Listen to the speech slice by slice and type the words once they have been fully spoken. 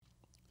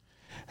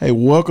Hey,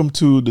 welcome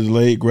to the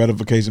Delayed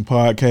Gratification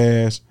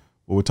Podcast,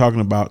 where we're talking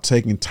about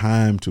taking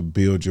time to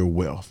build your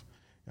wealth.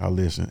 Y'all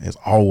listen, as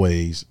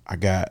always, I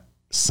got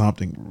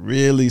somebody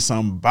really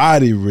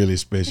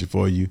special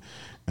for you.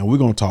 And we're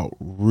going to talk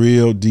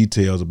real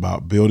details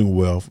about building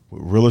wealth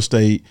with real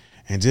estate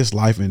and just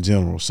life in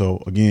general.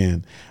 So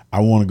again, I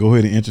want to go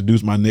ahead and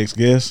introduce my next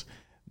guest,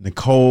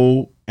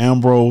 Nicole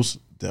Ambrose,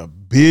 the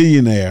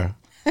billionaire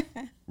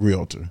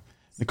realtor.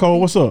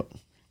 Nicole, what's up?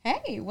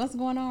 Hey, what's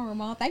going on,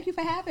 Ramon? Thank you for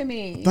having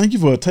me. Thank you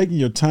for taking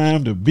your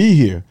time to be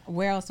here.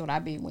 Where else would I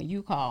be when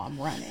you call? I'm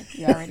running.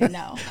 You already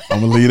know. I'm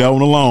going to leave that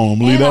one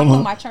alone. I'll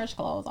put my church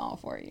clothes on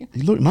for you.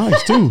 You look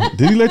nice, too.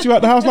 Did he let you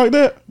out the house like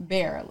that?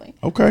 Barely.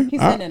 Okay. He's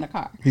sitting in the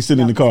car. He's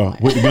sitting in the car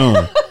with the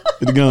gun.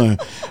 With the gun.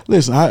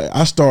 Listen,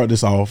 I start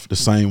this off the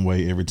same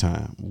way every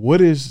time.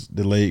 What is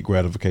delayed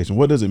gratification?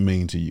 What does it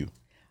mean to you?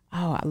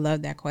 Oh, I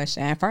love that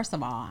question. And first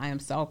of all, I am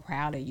so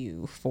proud of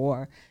you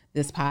for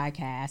this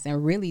podcast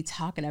and really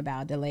talking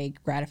about delayed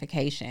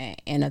gratification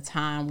in a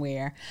time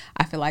where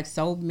I feel like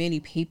so many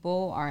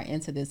people are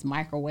into this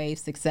microwave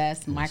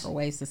success,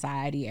 microwave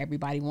society.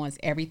 Everybody wants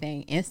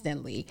everything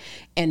instantly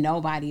and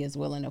nobody is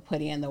willing to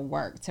put in the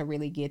work to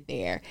really get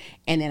there.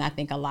 And then I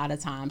think a lot of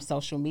times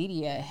social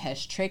media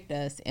has tricked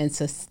us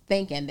into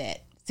thinking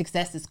that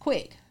success is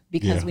quick.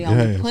 Because we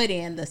only put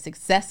in the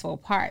successful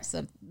parts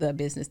of the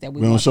business that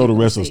we don't show the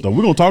rest of the stuff.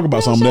 We're going to talk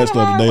about some of that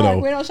stuff today, though.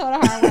 We don't show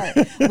the hard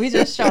work. We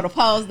just show the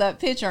posed up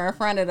picture in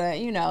front of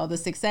the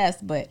success,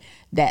 but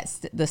that's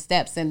the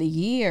steps and the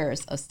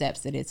years of steps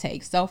that it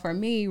takes. So for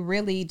me,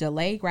 really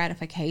delayed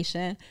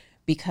gratification,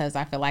 because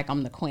I feel like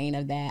I'm the queen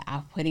of that.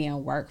 I've put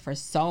in work for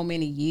so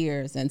many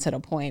years, and to the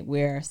point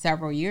where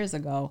several years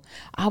ago,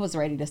 I was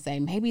ready to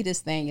say, maybe this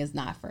thing is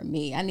not for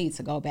me. I need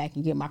to go back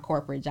and get my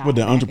corporate job. With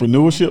the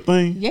entrepreneurship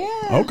thing?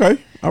 Yeah. Okay.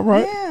 All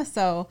right. Yeah.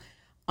 So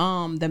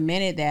the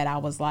minute that I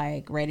was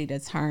like ready to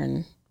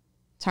turn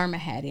my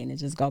hat in and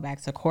just go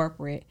back to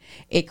corporate,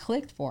 it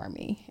clicked for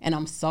me. And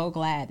I'm so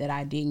glad that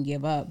I didn't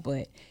give up,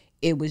 but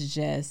it was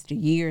just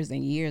years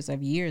and years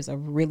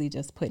of really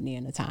just putting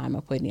in the time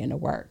and putting in the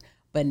work.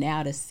 But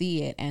now to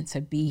see it and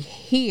to be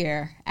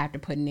here after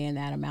putting in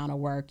that amount of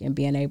work and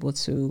being able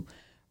to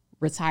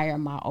retire,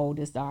 my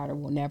oldest daughter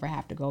will never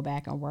have to go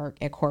back and work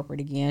at corporate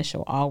again.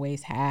 She'll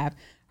always have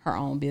her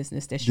own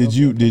business that she'll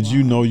Did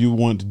you know you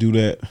wanted to do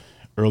that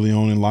early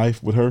on in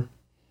life with her?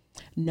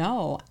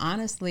 No,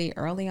 honestly,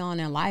 early on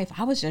in life,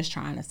 I was just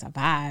trying to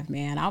survive,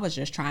 man. I was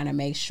just trying to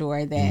make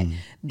sure that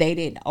they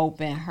didn't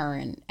open her,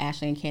 and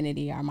Ashley and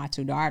Kennedy are my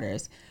two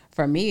daughters.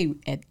 For me,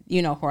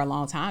 for a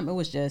long time, it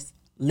was just,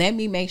 let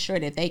me make sure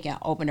that they can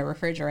open the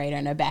refrigerator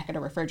and the back of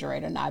the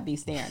refrigerator and not be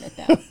staring at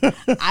them.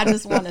 I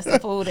just wanted some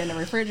food in the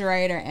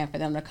refrigerator and for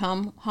them to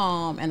come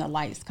home and the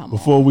lights come on.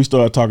 Before we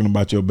start talking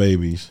about your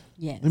babies,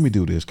 yes, let me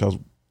do this because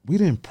we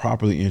didn't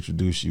properly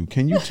introduce you.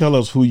 Can you tell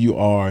us who you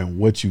are and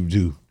what you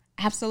do?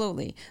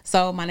 Absolutely.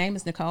 So my name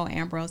is Nicole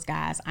Ambrose,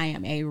 guys. I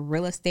am a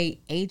real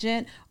estate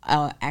agent,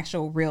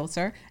 actual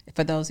realtor.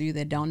 For those of you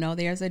that don't know,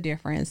 there's a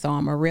difference. So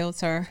I'm a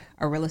realtor,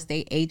 a real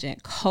estate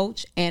agent,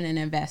 coach, and an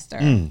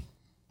investor.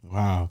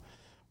 Wow.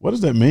 What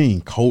does that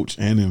mean, coach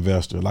and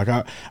investor? Like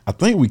I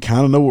think we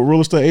kind of know what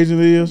real estate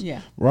agent is,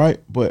 right?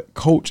 But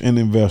coach and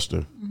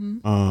investor.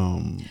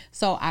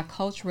 So I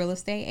coach real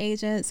estate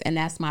agents, and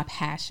that's my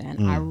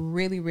passion. I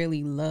really,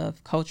 really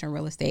love coaching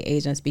real estate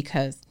agents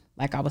because,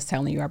 like I was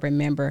telling you, I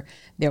remember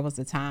there was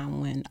a time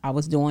when I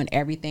was doing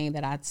everything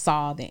that I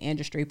saw the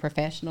industry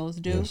professionals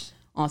do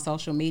on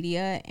social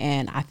media,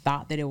 and I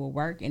thought that it would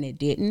work, and it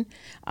didn't.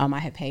 I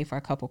had paid for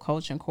a couple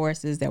coaching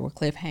courses that were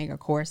cliffhanger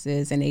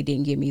courses, and they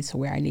didn't get me to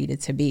where I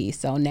needed to be.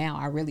 So now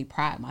I really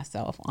pride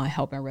myself on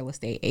helping real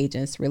estate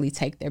agents really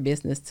take their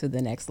business to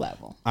the next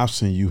level. I've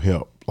seen you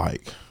help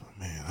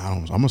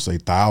I'm going to say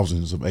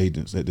thousands of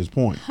agents at this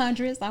point.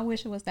 Hundreds. I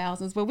wish it was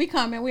thousands, but we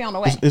on the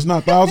way. It's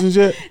not thousands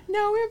yet?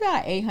 No, we're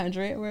about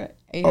 800.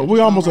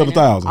 We're almost at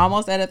 1,000.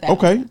 Almost at 1,000.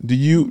 Okay. Do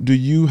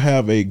you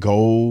have a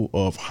goal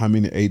of how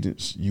many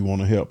agents you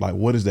want to help? Like,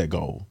 what is that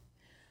goal?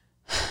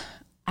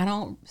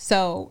 When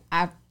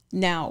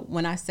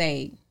I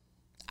say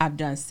I've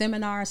done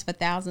seminars for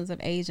thousands of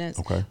agents,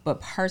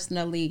 but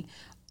personally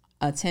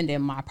attending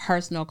my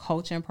personal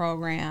coaching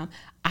program,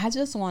 I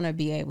just want to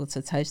be able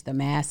to touch the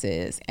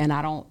masses. And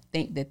I don't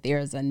think that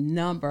there's a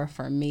number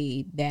for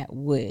me that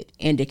would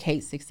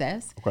indicate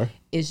success.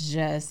 It's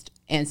just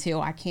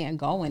until I can't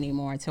go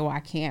anymore, until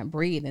I can't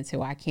breathe,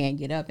 until I can't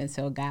get up,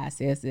 until God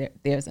says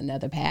there's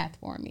another path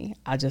for me,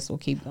 I just will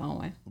keep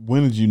going.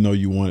 When did you know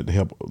you wanted to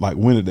help? Like,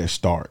 when did that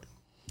start?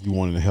 You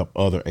wanted to help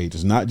other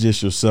agents, not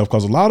just yourself,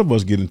 because a lot of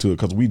us get into it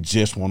because we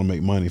just want to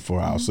make money for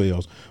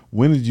ourselves.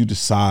 When did you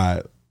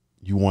decide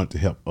you wanted to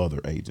help other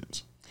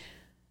agents?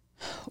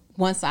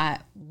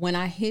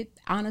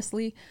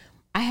 Honestly,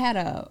 I had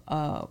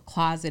a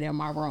closet in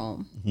my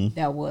room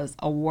that was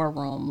a war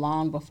room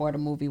long before the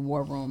movie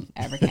War Room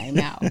ever came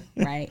out,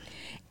 right?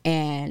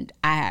 And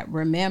I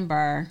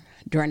remember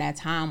during that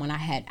time when I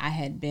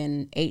had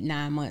been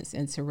 8-9 months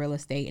into real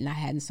estate and I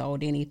hadn't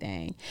sold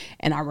anything.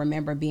 And I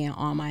remember being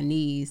on my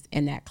knees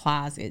in that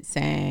closet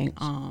saying,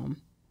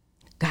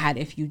 God,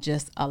 if you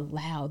just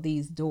allow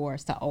these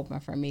doors to open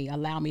for me,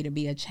 allow me to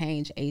be a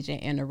change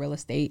agent in the real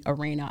estate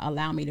arena,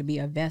 allow me to be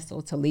a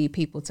vessel to lead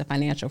people to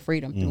financial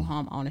freedom through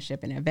home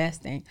ownership and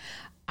investing,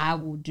 I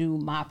will do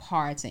my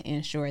part to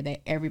ensure that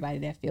everybody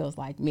that feels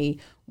like me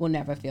will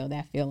never feel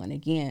that feeling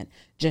again.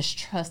 Just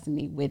trust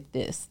me with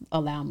this.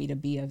 Allow me to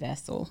be a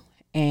vessel.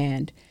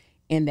 And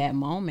in that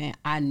moment,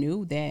 I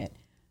knew that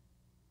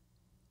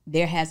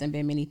there hasn't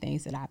been many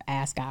things that I've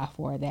asked God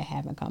for that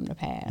haven't come to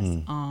pass.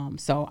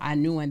 So I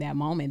knew in that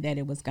moment that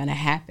it was going to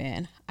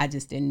happen. I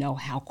just didn't know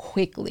how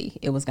quickly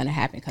it was going to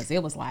happen, because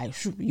it was like,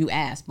 you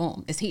asked,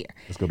 boom, it's here.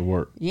 Let's go to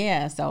work.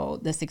 Yeah. So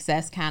the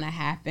success kind of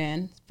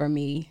happened for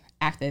me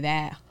after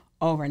that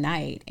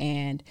overnight.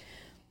 And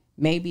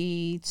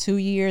maybe 2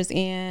 years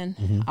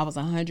in, I was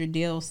 100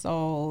 deals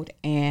sold.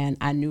 And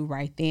I knew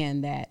right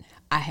then that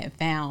I had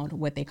found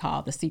what they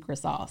call the secret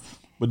sauce.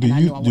 But do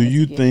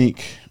you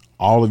think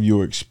all of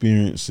your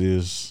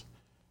experiences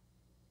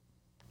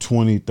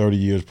 20, 30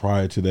 years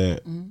prior to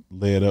that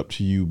led up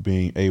to you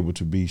being able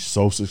to be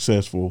so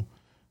successful?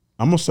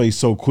 I'm going to say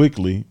so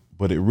quickly,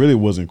 but it really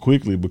wasn't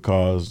quickly,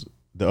 because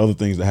the other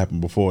things that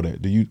happened before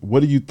that. What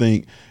do you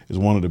think is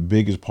one of the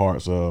biggest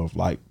parts of,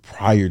 like,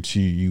 prior to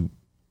you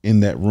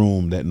in that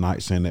room that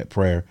night saying that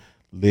prayer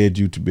led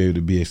you to be able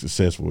to be as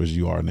successful as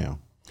you are now?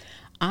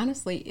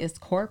 Honestly, it's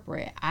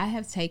corporate. I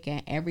have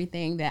taken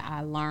everything that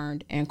I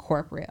learned in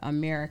corporate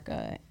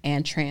America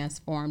and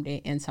transformed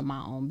it into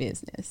my own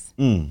business.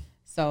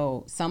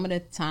 So some of the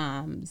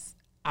times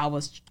I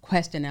was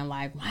questioning,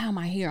 like, why am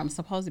I here? I'm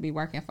supposed to be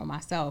working for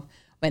myself.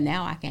 But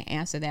now I can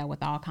answer that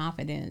with all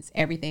confidence.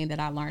 Everything that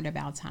I learned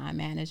about time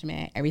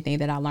management, everything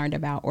that I learned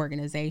about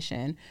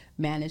organization,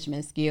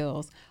 management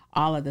skills,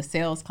 all of the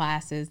sales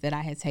classes that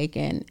I had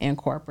taken in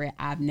corporate,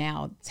 I've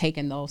now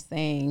taken those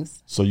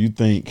things. So you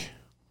think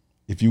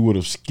if you would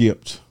have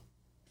skipped,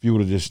 if you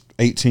would have just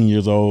 18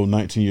 years old,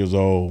 19 years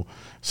old,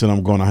 said,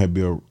 I'm going to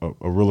be a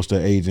real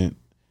estate agent,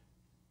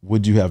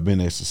 would you have been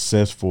as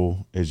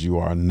successful as you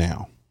are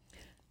now?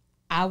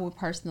 I would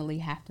personally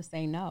have to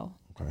say no.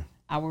 Okay.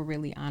 I would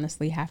really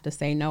honestly have to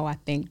say no. I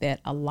think that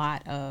a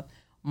lot of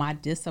my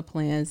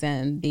disciplines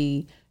and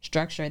the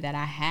structure that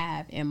I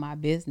have in my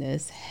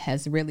business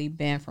has really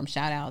been from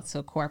shout out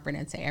to corporate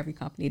and to every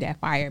company that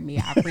fired me.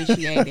 I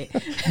appreciate it.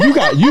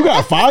 You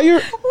got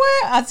fired?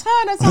 Well, a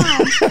ton of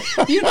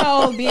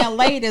times. Being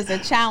late is a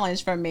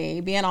challenge for me.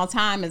 Being on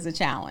time is a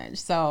challenge.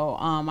 So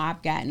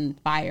I've gotten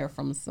fired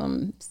from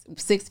some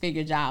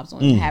 6-figure jobs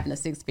when having a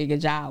 6-figure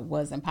job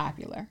wasn't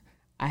popular.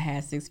 I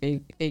had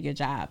 6-figure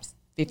jobs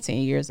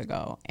 15 years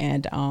ago.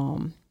 And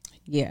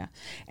yeah.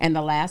 And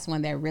the last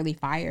one that really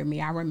fired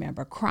me, I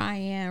remember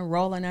crying,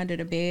 rolling under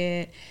the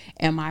bed.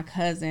 And my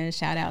cousin,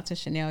 shout out to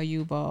Chanel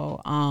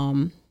Yubo,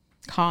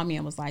 called me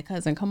and was like,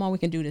 cousin, come on, we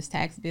can do this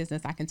tax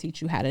business. I can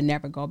teach you how to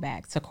never go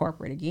back to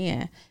corporate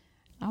again.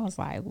 I was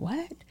like,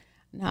 what?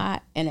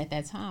 Not. And at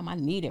that time, I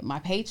needed my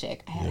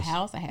paycheck. I had a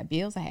house, I had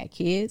bills, I had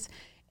kids.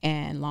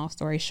 And long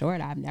story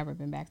short, I've never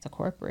been back to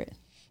corporate.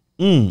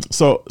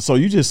 So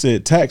you just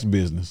said tax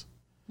business.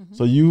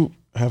 So you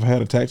have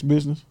had a tax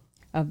business?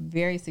 A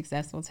very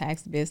successful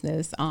tax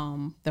business.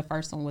 The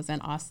first one was in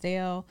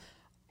Austell.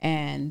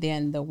 And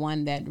then the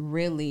one that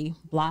really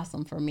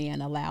blossomed for me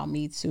and allowed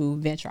me to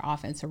venture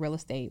off into real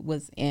estate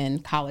was in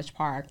College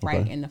Park,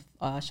 right in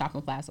the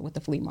shopping plaza with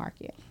the flea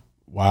market.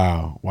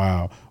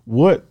 Wow.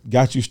 What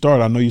got you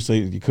started? I know you say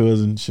your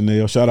cousin,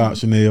 Chanel, shout out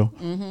Chanel,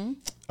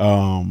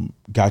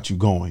 got you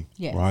going,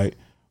 right?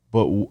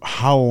 But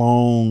how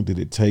long did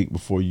it take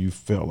before you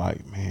felt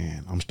like,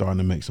 man, I'm starting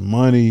to make some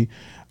money,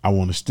 I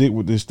want to stick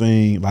with this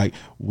thing? Like,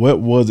 what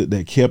was it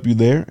that kept you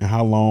there, and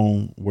how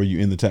long were you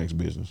in the tax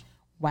business?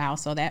 Wow.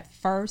 So that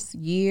first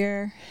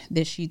year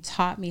that she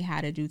taught me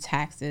how to do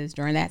taxes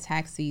during that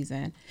tax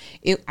season,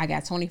 I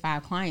got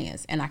 25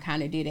 clients, and I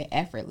kind of did it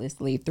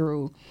effortlessly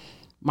through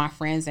my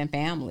friends and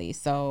family.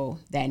 So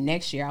that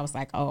next year I was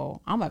like,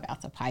 oh, I'm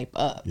about to pipe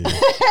up.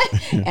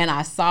 And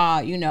I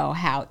saw,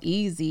 how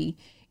easy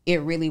it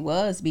really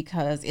was,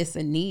 because it's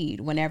a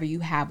need. Whenever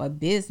you have a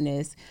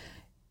business,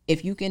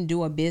 if you can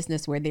do a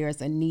business where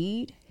there's a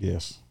need,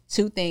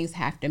 two things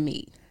have to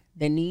meet.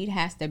 The need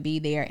has to be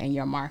there in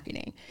your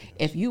marketing.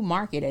 If you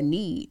market a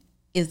need,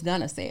 it's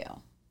gonna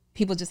sell.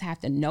 People just have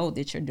to know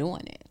that you're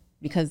doing it,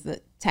 because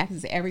the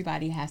taxes,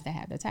 everybody has to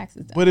have their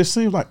taxes done. But it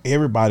seems like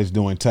everybody's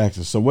doing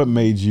taxes. So what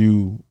made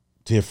you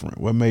different?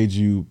 What made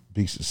you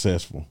be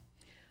successful?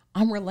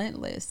 I'm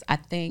relentless. I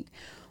think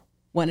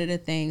one of the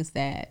things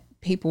that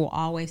people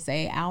always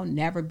say, I'll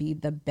never be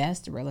the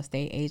best real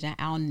estate agent.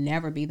 I'll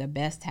never be the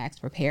best tax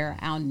preparer.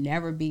 I'll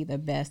never be the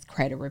best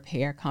credit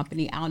repair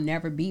company. I'll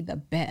never be the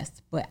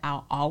best, but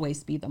I'll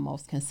always be the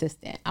most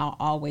consistent. I'll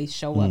always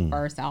show up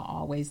first. I'll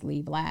always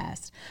leave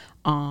last.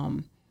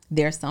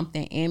 There's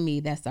something in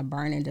me that's a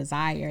burning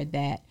desire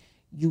that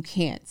you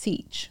can't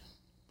teach.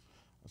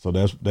 So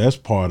that's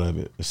part of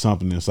it. It's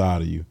something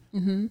inside of you.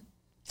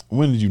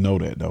 When did you know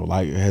that, though?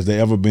 Like, has there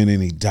ever been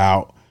any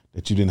doubt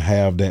that you didn't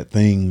have that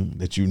thing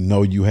that you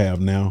know you have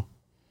now?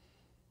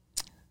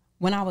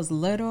 When I was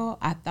little,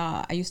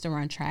 I used to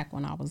run track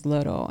when I was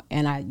little,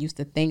 and I used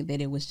to think that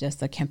it was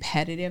just a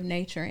competitive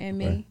nature in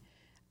me. Okay.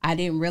 I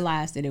didn't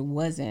realize that it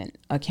wasn't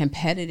a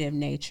competitive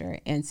nature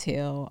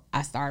until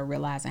I started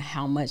realizing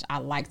how much I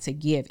like to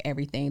give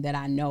everything that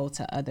I know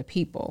to other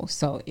people.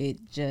 So it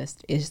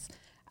just is,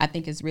 I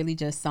think it's really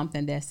just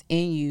something that's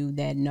in you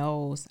that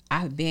knows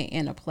I've been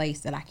in a place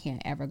that I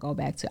can't ever go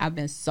back to. I've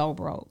been so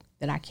broke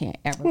that I can't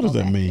ever What go does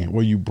that back mean? there.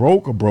 Were you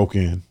broke or broke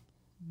in?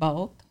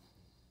 Both.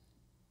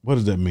 What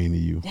does that mean to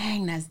you?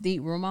 Dang, that's deep,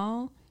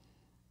 Ramon.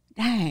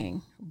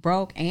 Dang,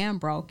 broke and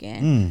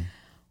broken.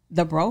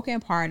 The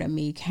broken part of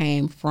me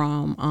came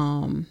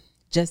from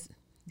just,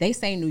 they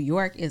say New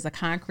York is a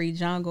concrete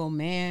jungle,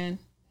 man.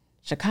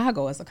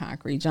 Chicago is a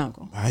concrete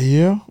jungle.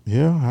 Yeah.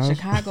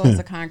 Chicago is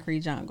a concrete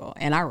jungle.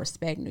 And I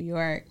respect New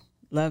York,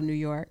 love New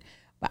York.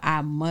 But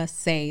I must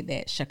say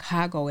that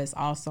Chicago is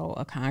also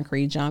a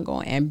concrete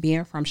jungle. And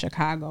being from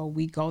Chicago,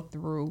 we go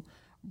through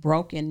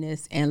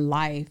brokenness in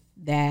life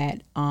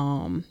that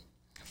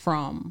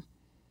from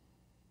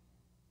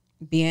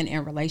being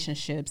in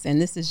relationships,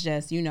 and this is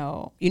just,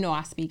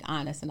 I speak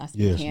honest and I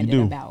speak Yes, you candid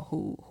do. about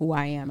who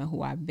I am and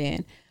who I've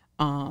been.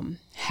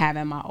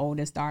 Having my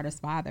oldest daughter's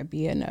father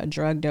being a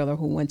drug dealer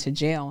who went to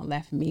jail and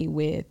left me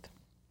with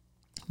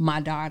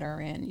my daughter,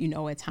 and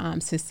at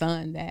times his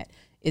son that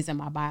isn't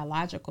my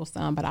biological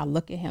son, but I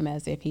look at him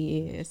as if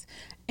he is,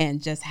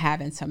 and just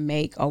having to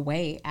make a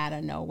way out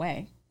of no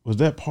way. Was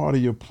that part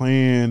of your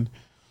plan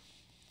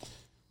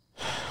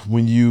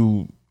when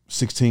you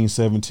 16,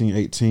 17,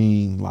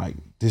 18, like,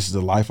 this is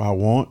the life I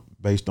want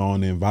based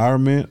on the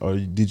environment? Or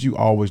did you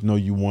always know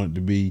you wanted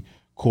to be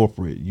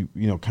corporate,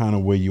 kind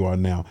of where you are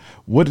now?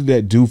 What did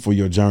that do for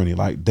your journey?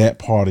 Like that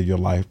part of your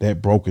life,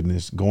 that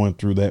brokenness, going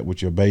through that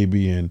with your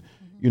baby and,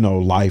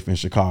 life in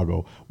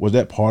Chicago. Was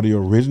that part of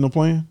your original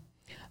plan?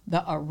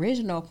 The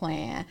original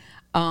plan,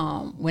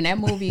 when that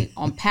movie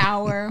on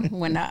Power,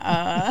 when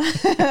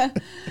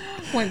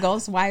when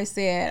Ghost's wife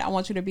said, I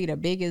want you to be the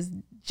biggest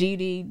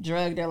GD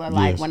drug dealer.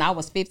 Like when I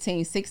was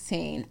 15,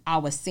 16, I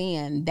was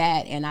seeing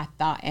that, and I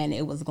thought, and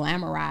it was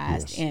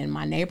glamorized in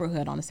my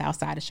neighborhood on the south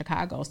side of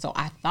Chicago. So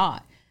I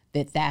thought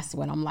that's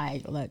what I'm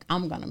like, look,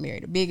 I'm going to marry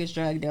the biggest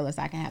drug dealers.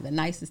 I can have the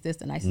nicest this,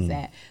 the nicest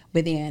that.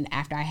 But then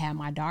after I had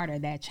my daughter,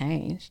 that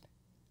changed.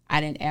 I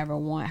didn't ever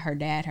want her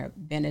dad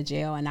had been in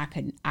jail, and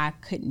I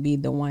couldn't be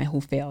the one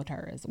who failed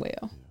her as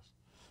well.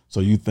 So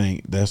you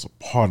think that's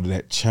part of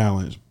that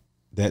challenge,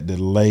 that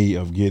delay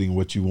of getting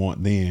what you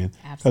want then?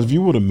 Because if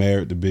you would have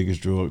married the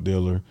biggest drug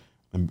dealer,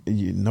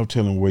 no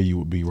telling where you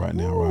would be right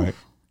now, right?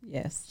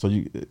 Yes. So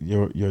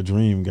your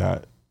dream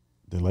got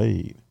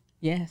delayed.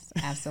 Yes,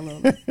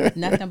 absolutely.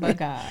 Nothing but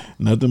God.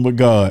 Nothing but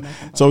God.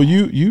 So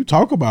you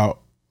talk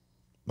about,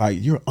 like,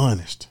 you're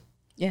honest.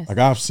 Yes. Like,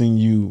 I've seen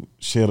you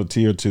shed a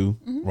tear too,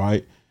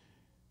 right?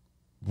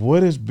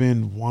 What has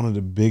been one of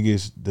the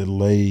biggest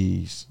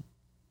delays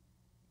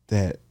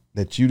that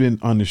you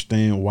didn't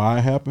understand why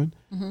it happened,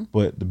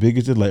 but the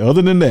biggest delay,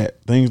 other than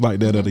that, things like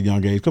that at a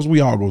young age, because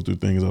we all go through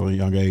things at a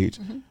young age,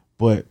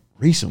 but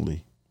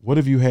recently, what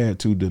have you had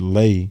to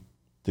delay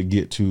to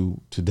get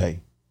to today?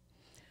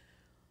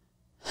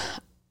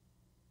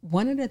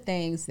 One of the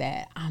things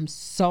that I'm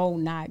so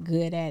not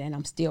good at, and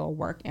I'm still a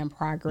work in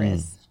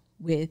progress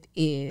with,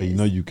 is...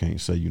 You can't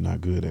say you're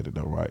not good at it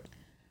though, right?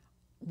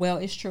 Well,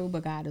 it's true,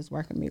 but God is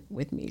working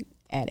with me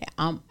at it.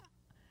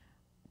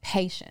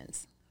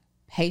 Patience.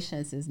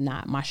 Patience is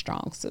not my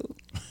strong suit.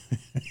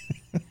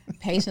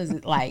 Patience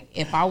is like,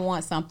 if I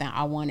want something,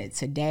 I want it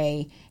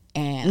today,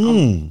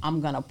 and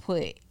I'm going to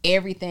put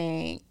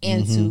everything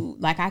into,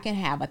 like, I can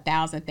have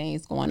 1,000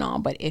 things going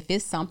on, but if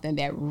it's something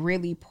that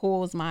really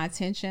pulls my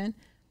attention,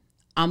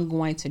 I'm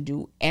going to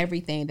do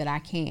everything that I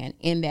can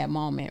in that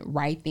moment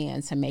right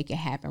then to make it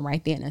happen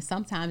right then. And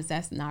sometimes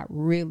that's not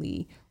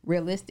really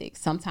realistic.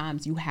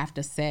 Sometimes you have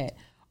to set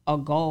a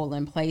goal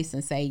in place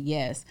and say,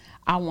 yes,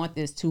 I want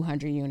this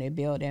 200 unit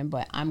building,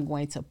 but I'm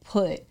going to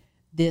put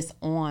this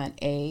on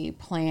a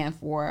plan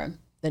for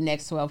the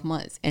next 12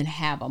 months and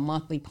have a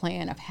monthly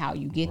plan of how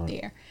you get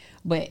there.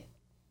 But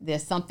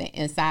there's something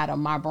inside of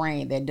my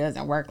brain that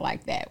doesn't work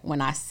like that.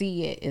 When I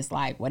see it, it's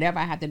like, whatever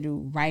I have to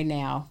do right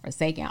now,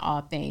 forsaking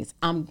all things,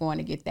 I'm going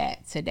to get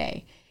that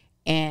today.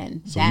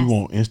 And so you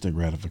want instant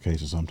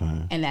gratification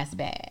sometimes. And that's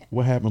bad.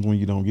 What happens when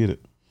you don't get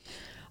it?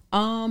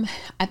 I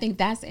think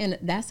that's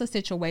a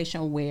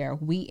situation where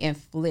we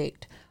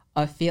inflict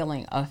a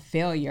feeling of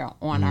failure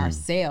on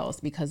ourselves,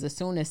 because as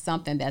soon as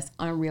something that's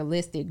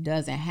unrealistic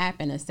doesn't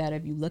happen, instead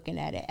of you looking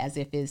at it as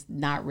if it's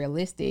not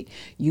realistic,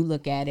 you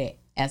look at it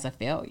as a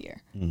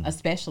failure,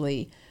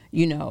 especially,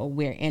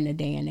 we're in the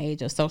day and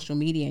age of social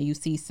media, and you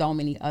see so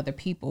many other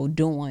people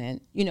doing,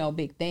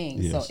 big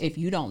things. Yes. So if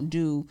you don't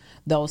do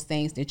those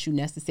things that you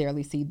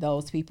necessarily see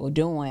those people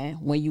doing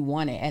when you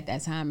want it at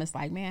that time, it's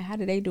like, man, how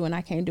do they do it and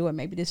I can't do it?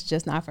 Maybe this is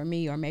just not for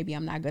me, or maybe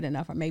I'm not good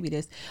enough, or maybe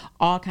this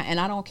and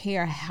I don't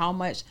care how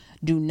much.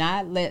 Do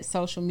not let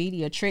social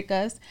media trick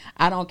us.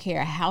 I don't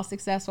care how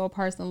successful a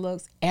person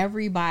looks.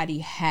 Everybody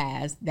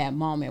has that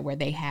moment where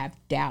they have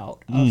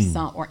doubt of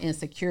some, or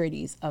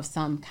insecurities of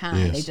some kind.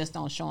 Yes. They just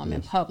don't show them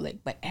in public.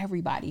 public, but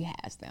everybody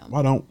has them.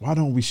 Why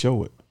don't we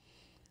show it?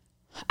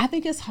 I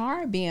think it's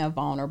hard being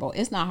vulnerable.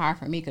 It's not hard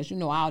for me because,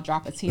 I'll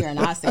drop a tear and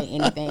I'll say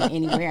anything,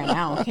 anywhere, and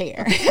I don't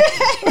care.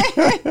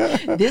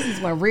 This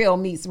is when real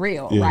meets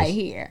real right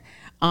here.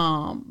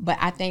 But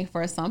I think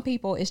for some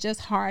people, it's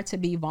just hard to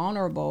be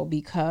vulnerable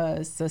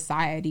because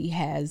society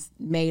has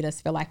made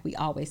us feel like we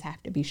always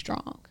have to be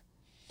strong.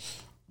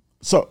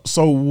 So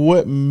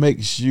what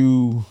makes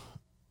you,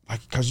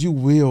 like, because you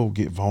will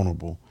get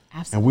vulnerable.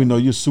 Absolutely. And we know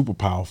you're super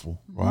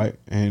powerful, right?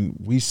 And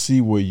we see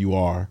where you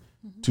are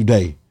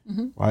today.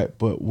 Right.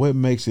 But what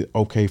makes it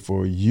okay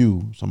for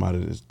you, somebody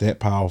that's that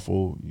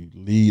powerful, you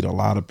lead a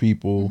lot of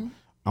people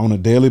on a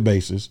daily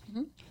basis,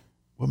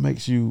 what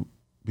makes you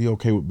be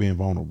okay with being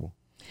vulnerable?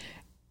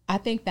 I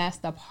think that's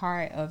the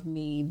part of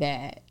me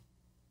that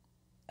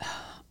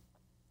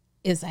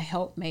is a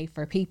helpmate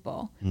for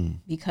people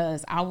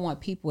because I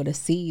want people to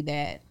see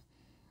that,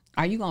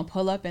 are you going to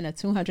pull up in a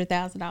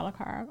 $200,000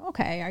 car?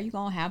 Okay. Are you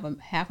going to have a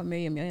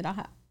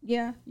 $500,000?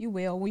 Yeah, you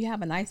will. Will you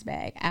have a nice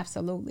bag?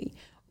 Absolutely.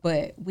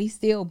 But we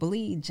still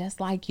bleed just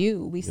like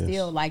you. We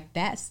still, like,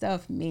 that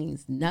stuff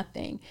means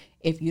nothing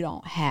if you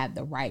don't have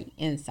the right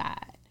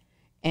inside.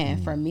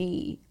 And for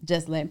me,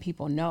 just letting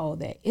people know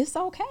that it's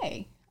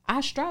okay. I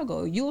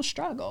struggle. You'll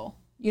struggle.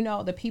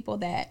 The people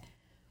that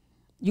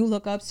you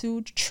look up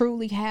to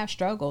truly have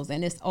struggles,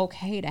 and it's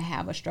okay to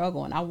have a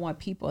struggle. And I want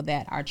people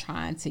that are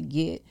trying to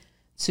get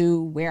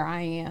to where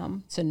I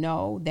am to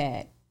know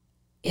that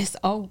it's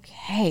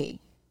okay.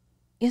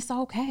 It's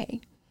okay.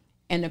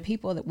 And the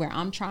people that where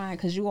I'm trying,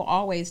 because it'll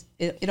always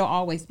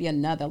be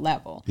another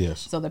level. Yes.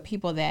 So the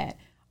people that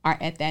are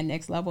at that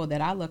next level that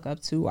I look up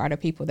to are the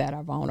people that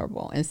are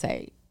vulnerable and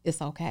say,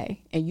 it's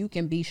okay. And you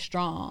can be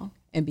strong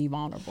and be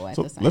vulnerable at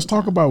the same time. Let's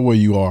talk about where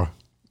you are,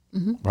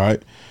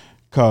 right?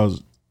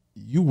 Because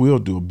you will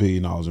do $1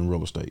 billion in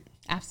real estate.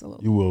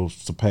 Absolutely. You will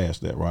surpass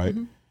that, right?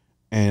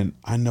 And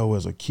I know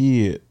as a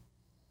kid,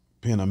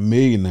 being a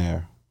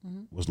millionaire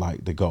was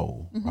like the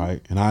goal, right?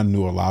 And I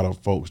knew a lot of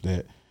folks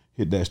that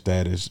hit that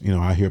status.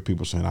 I hear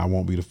people saying, I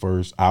won't be the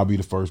first. I'll be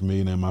the first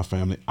millionaire in my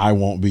family. I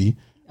won't be.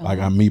 Like,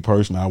 me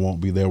personally, I won't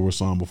be. There were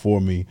some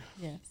before me.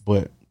 Yes.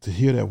 But to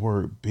hear that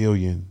word $1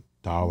 billion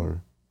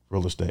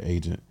real estate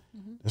agent,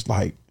 it's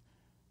like,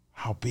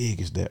 how big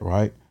is that,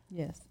 right?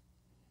 Yes.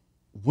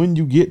 When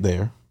you get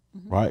there,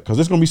 right? Because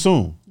it's going to be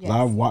soon. Yes.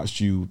 I've watched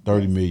you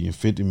 30 million,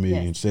 50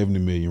 million, 70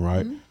 million,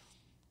 right?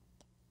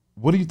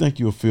 What do you think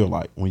you'll feel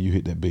like when you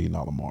hit that $1 billion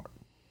mark?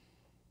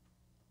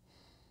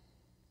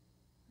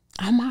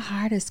 I'm my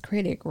hardest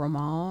critic,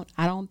 Ramon.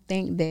 I don't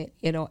think that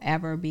it'll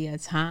ever be a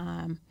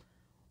time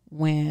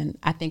when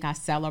I think I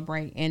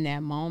celebrate in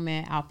that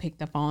moment. I'll pick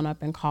the phone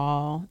up and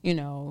call,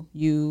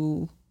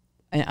 you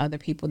and other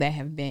people that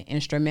have been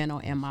instrumental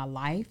in my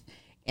life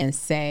and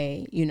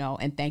say,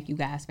 and thank you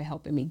guys for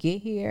helping me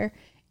get here.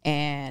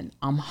 And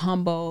I'm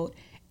humbled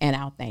and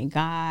I'll thank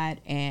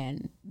God.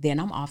 And then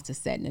I'm off to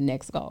setting the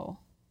next goal.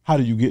 How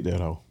do you get there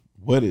though?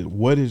 What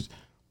is,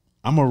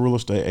 I'm a real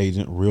estate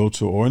agent,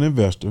 realtor, or an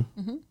investor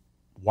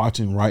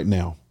watching right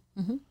now.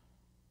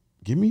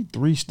 Give me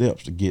 3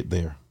 steps to get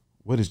there.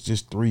 What is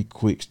just 3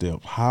 quick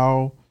steps?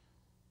 How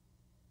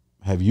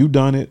have you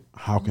done it?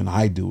 How can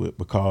I do it?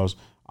 Because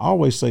I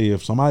always say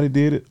if somebody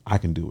did it, I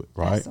can do it,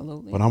 right?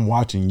 Absolutely. But I'm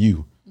watching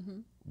you.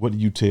 What do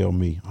you tell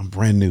me? I'm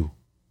brand new.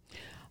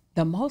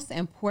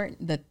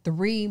 The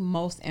 3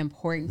 most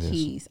important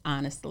keys,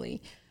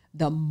 honestly.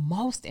 The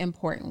most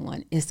important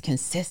one is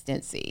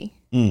consistency.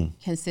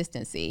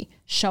 Consistency.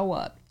 Show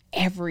up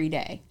every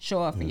day.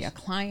 Show up for your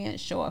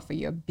clients, show up for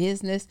your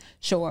business,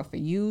 show up for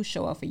you,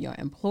 show up for your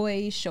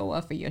employees, show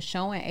up for your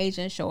showing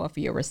agent, show up for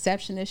your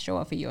receptionist, show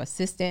up for your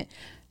assistant.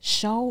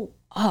 Show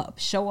up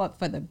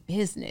for the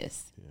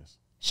business.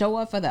 Show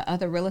up for the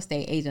other real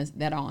estate agents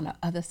that are on the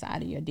other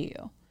side of your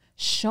deal.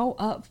 Show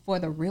up for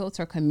the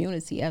realtor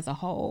community as a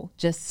whole.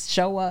 Just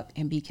show up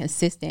and be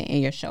consistent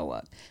in your show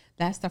up.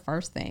 That's the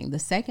first thing. The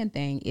second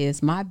thing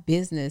is my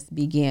business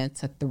began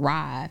to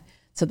thrive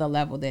to the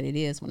level that it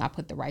is when I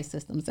put the right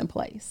systems in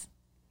place.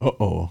 We're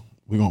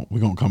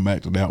gonna come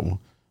back to that one.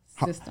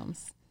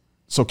 Systems.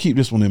 So keep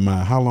this one in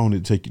mind. How long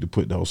did it take you to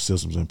put those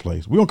systems in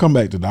place? We're gonna come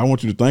back to that. I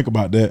want you to think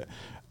about that.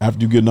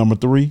 After you get number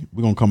 3,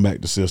 we're gonna come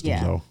back to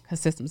systems though.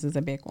 Because systems is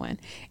a big one.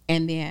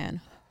 And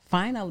then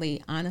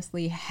finally,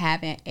 honestly,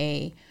 having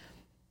a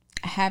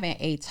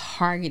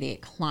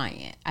targeted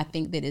client. I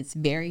think that it's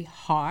very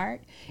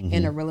hard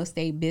in the real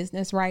estate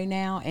business right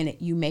now, and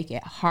you make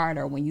it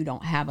harder when you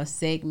don't have a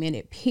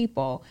segmented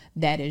people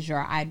that is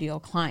your ideal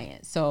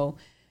client. So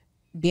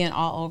being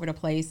all over the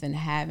place and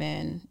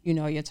having,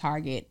 your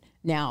target.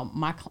 Now,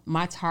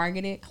 my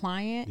targeted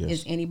client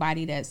is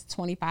anybody that's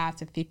 25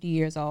 to 50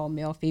 years old,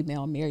 male,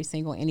 female, married,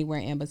 single, anywhere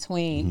in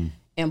between,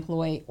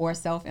 employed or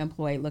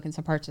self-employed, looking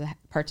to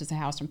purchase a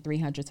house from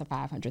 $300,000 to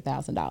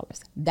 $500,000.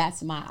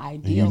 That's my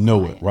ideal. And you know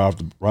client. it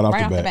right off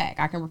the bat.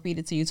 I can repeat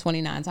it to you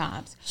 29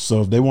 times.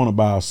 So if they want to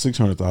buy a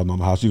 $600,000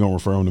 house, you gonna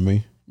refer them to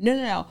me?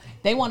 No.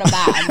 They want to buy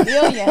 $1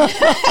 million.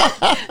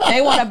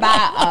 They want to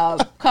buy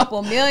a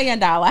couple $1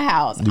 million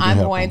house. I'm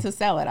going to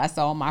sell it. I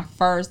sold my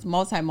first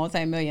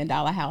multi-million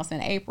dollar house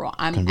in April.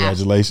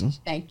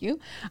 Congratulations. Thank you.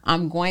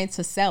 I'm going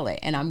to sell it,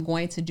 and I'm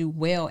going to do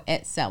well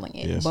at selling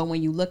it. Yes. But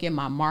when you look at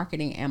my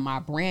marketing and my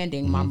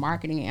branding, my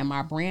marketing and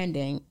my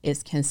branding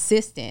is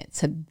consistent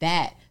to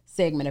that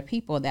segment of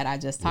people that I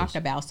just talked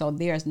about. So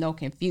there's no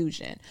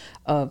confusion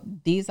of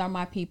these are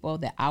my people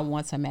that I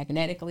want to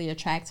magnetically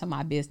attract to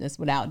my business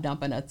without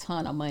dumping a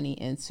ton of money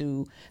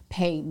into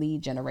paid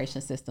lead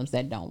generation systems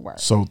that don't work.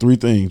 So 3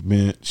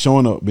 things: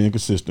 showing up, being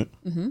consistent,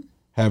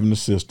 having the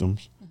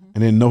systems,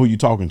 and then know who you're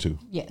talking to.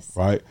 Yes.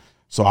 Right.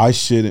 So I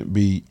shouldn't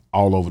be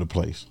all over the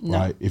place. No.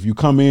 Right. If you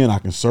come in, I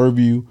can serve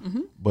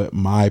you, but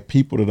my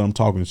people that I'm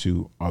talking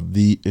to are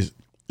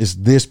it's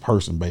this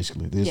person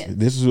basically.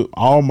 This is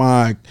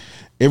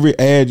every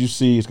ad you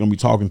see is going to be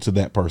talking to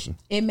that person.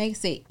 It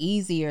makes it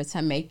easier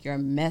to make your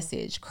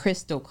message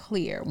crystal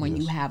clear when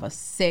you have a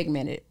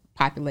segmented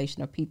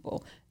population of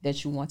people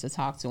that you want to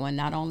talk to. And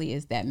not only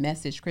is that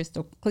message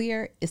crystal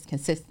clear, it's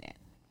consistent.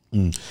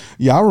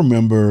 Yeah, I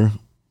remember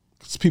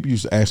people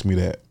used to ask me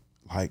that,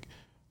 like,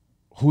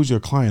 who's your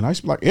client? I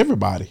used to be like,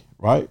 everybody,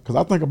 right? Because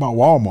I think about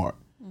Walmart,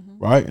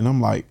 right? And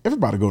I'm like,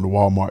 everybody go to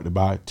Walmart to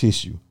buy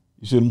tissue.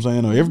 You see what I'm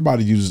saying? Or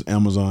everybody uses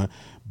Amazon,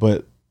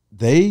 but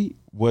they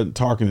wasn't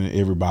targeting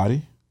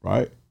everybody,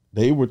 right?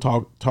 They were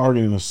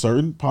targeting a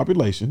certain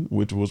population,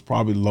 which was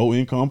probably low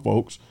income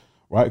folks,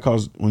 right?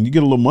 Because when you get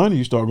a little money,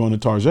 you start going to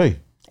Target.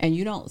 And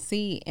you don't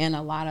see in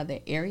a lot of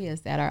the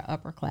areas that are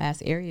upper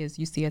class areas,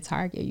 you see a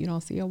Target, you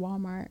don't see a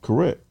Walmart.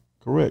 Correct.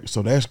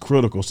 So that's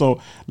critical. So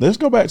let's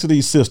go back to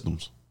these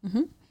systems.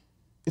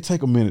 It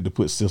take a minute to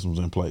put systems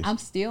in place. I'm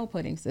still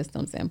putting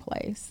systems in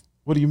place.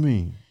 What do you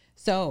mean?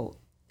 So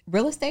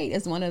real estate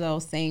is one of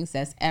those things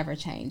that's ever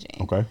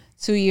changing. Okay.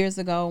 2 years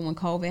ago when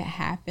COVID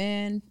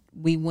happened,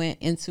 we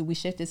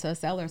shifted to a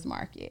seller's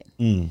market.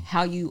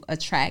 How you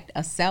attract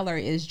a seller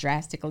is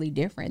drastically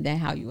different than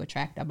how you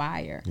attract a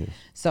buyer. Yeah.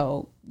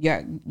 So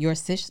your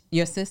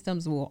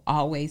systems will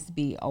always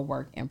be a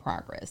work in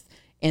progress.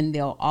 And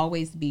there'll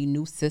always be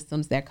new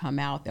systems that come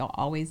out. There'll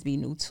always be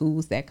new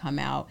tools that come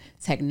out.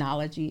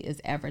 Technology is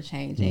ever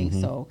changing.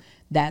 So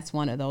that's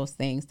one of those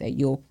things that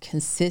you'll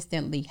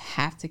consistently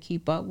have to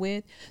keep up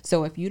with.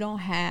 So if you don't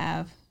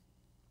have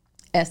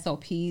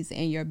SOPs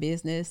in your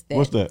business,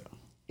 what's that?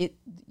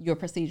 Your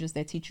procedures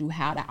that teach you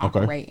how to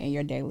operate in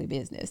your daily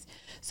business.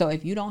 So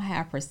if you don't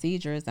have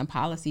procedures and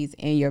policies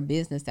in your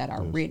business that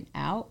are written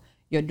out,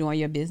 you're doing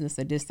your business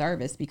a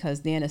disservice,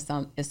 because then as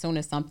soon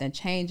as something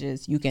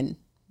changes, you can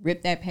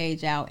rip that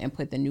page out and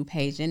put the new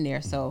page in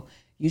there. So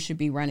you should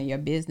be running your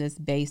business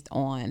based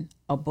on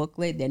a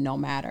booklet that no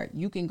matter,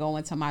 you can go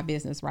into my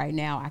business right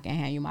now, I can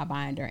hand you my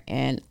binder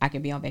and I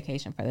can be on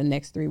vacation for the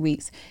next 3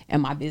 weeks and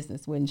my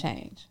business wouldn't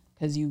change,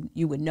 because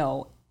you would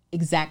know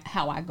exact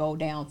how I go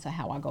down to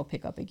how I go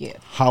pick up a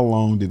gift. How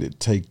long did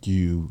it take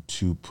you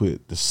to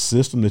put the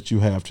system that you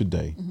have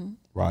today,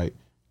 right,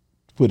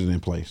 put it in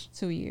place?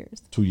 2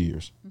 years. 2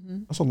 years.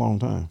 That's a long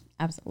time.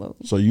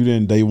 Absolutely. So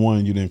day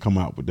one, you didn't come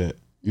out with that.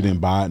 You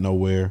didn't buy it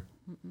nowhere.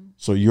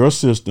 So your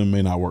system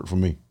may not work for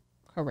me.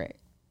 Correct.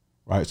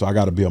 Right. So I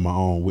got to build my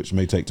own, which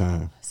may take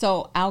time.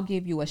 So I'll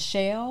give you a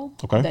shell.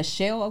 Okay. The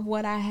shell of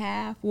what I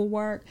have will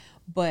work.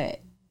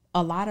 But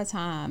a lot of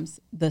times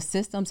the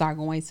systems are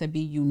going to be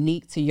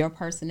unique to your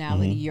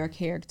personality, your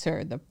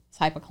character, the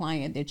type of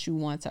client that you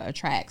want to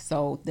attract.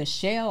 So the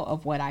shell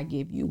of what I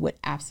give you would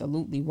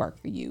absolutely work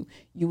for you.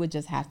 You would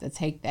just have to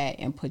take that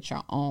and put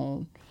your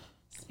own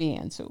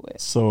spin to it.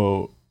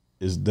 So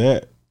is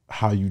that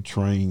how you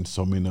train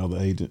so many other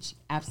agents?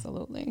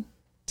 Absolutely.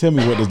 Tell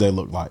me, what does that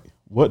look like?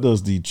 What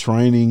does the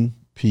training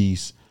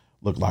piece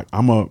look like?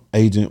 I'm an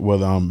agent,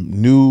 whether I'm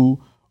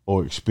new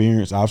or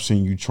experienced. I've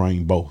seen you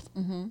train both.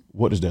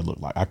 What does that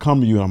look like? I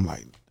come to you and I'm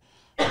like,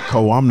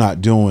 Cole, I'm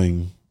not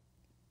doing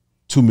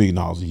 $2 million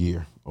a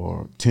year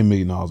or $10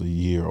 million a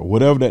year or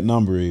whatever that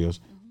number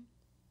is.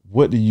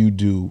 What do you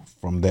do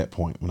from that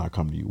point when I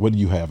come to you? What do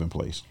you have in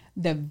place?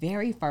 The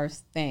very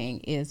first thing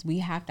is we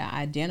have to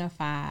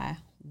identify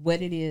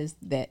what it is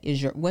that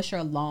is what's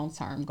your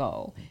long-term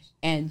goal.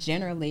 And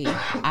generally,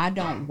 I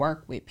don't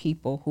work with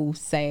people who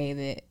say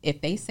that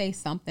if they say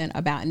something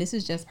about, and this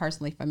is just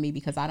personally for me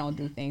because I don't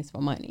do things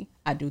for money.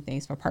 I do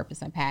things for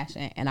purpose and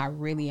passion, and I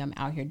really am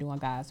out here doing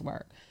God's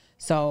work.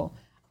 So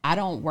I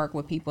don't work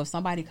with people. If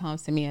somebody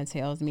comes to me and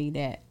tells me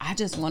that I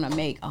just want to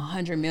make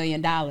 $100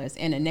 million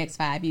in the next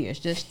 5 years,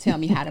 just tell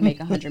me how to make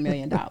 $100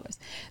 million.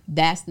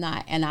 That's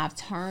not, and I've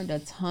turned a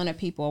ton of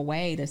people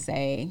away to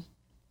say,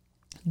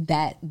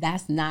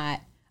 that's not,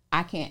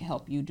 I can't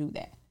help you do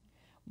that.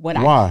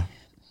 Why?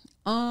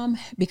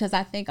 Because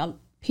I think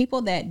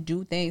people that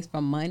do things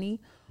for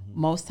money,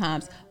 most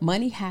times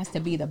money has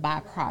to be the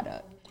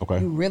byproduct.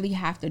 Okay. You really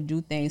have to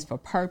do things for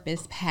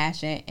purpose,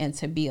 passion, and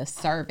to be a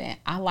servant.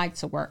 I like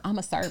to work. I'm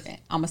a servant.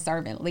 I'm a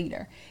servant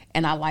leader.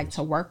 And I like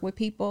to work with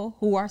people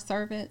who are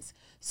servants.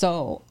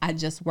 So I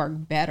just work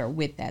better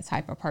with that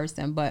type of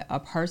person. But a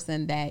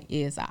person that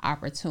is an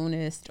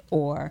opportunist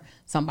or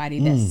somebody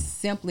that's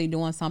simply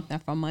doing something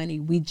for money,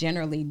 we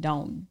generally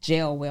don't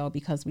gel well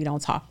because we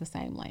don't talk the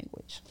same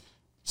language.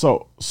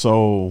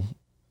 So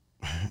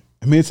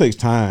I mean, it takes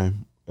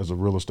time as a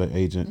real estate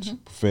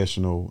agent,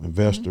 professional,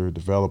 investor,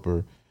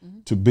 developer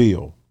to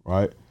build,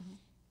 right?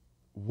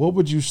 What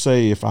would you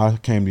say if I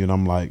came to you and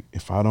I'm like,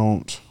 if I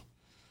don't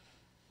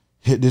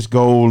hit this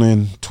goal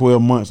in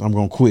 12 months, I'm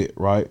going to quit,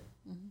 right?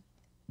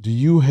 Do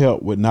you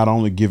help with not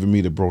only giving me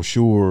the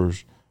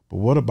brochures, but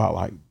what about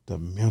like the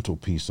mental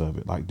piece of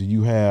it? Like,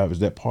 is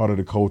that part of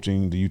the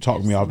coaching? Do you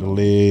talk me off the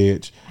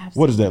ledge? Absolutely.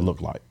 What does that look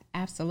like?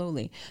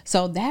 Absolutely.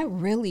 So that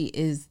really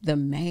is the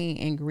main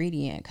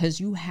ingredient, because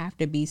you have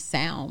to be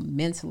sound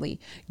mentally.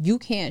 You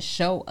can't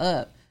show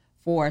up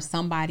for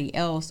somebody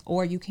else,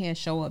 or you can't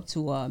show up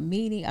to a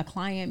meeting, a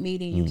client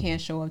meeting. You can't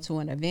show up to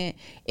an event.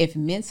 If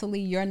mentally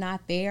you're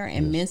not there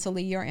and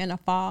mentally you're in a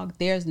fog,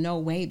 there's no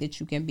way that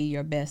you can be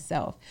your best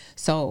self.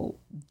 So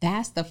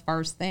that's the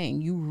first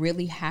thing. You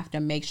really have to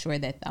make sure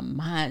that the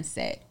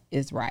mindset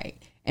is right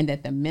and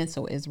that the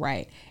mental is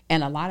right.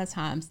 And a lot of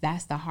times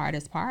that's the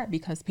hardest part,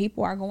 because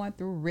people are going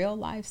through real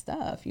life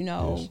stuff.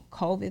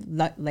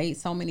 COVID laid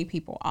so many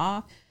people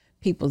off.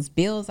 People's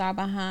bills are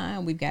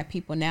behind. We've got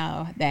people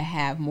now that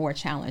have more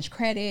challenged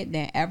credit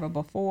than ever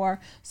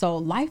before. So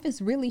life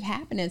is really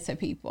happening to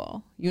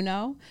people,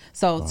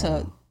 So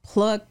to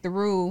plug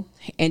through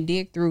and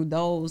dig through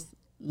those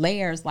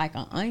layers like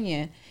an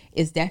onion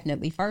is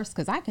definitely first,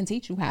 because I can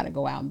teach you how to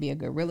go out and be a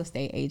good real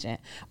estate agent,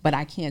 but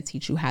I can't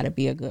teach you how to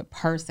be a good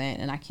person,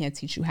 and I can't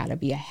teach you how to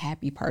be a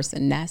happy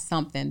person. That's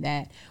something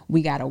that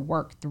we got to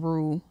work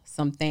through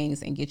some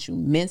things and get you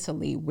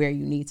mentally where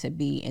you need to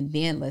be, and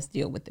then let's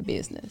deal with the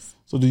business.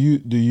 So do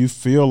you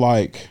feel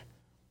like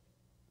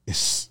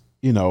it's,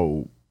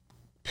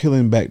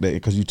 peeling back that,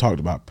 because you talked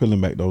about peeling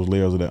back those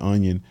layers of the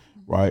onion,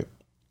 right?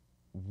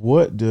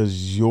 What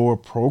does your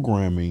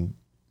programming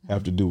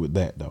have to do with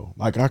that though?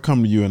 Like, I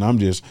come to you and I'm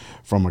just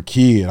from a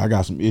kid, I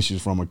got some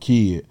issues from a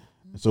kid.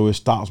 So it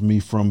stops me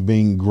from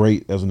being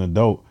great as an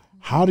adult.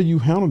 How do you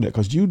handle that?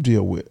 Because you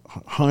deal with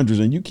hundreds,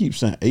 and you keep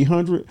saying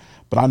 800,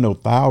 but I know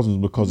thousands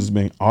because it's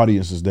been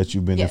audiences that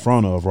you've been in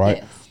front of, right?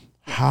 Yes.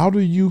 How do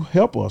you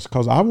help us?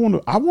 Because I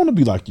want to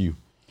be like you.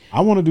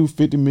 I want to do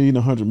 $50 million,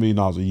 $100 million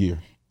a year.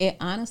 It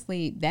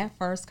honestly, that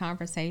first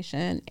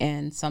conversation,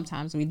 and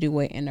sometimes we do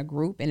it in a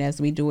group, and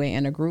as we do it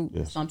in a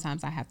group,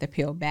 sometimes I have to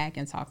peel back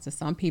and talk to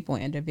some people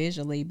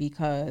individually,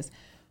 because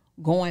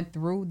going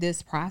through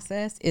this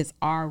process is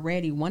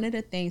already one of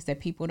the things that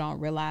people don't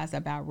realize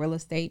about real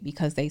estate,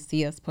 because they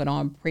see us put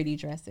on pretty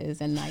dresses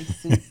and nice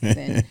suits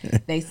and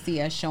they see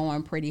us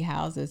showing pretty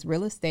houses.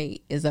 Real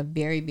estate is a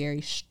very,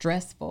 very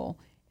stressful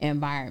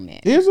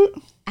environment. Is it?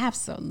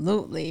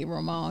 Absolutely,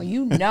 Ramon.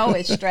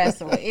 It's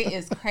stressful. It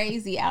is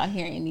crazy out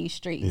here in these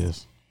streets.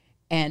 Yes.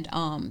 And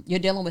you're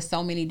dealing with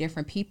so many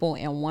different people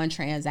in one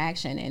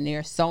transaction, and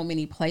there's so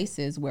many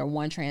places where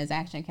one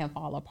transaction can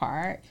fall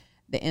apart.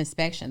 The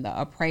inspection, the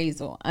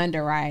appraisal,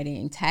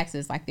 underwriting,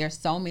 taxes, like there's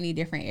so many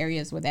different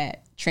areas where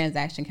that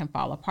transaction can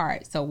fall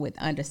apart. So with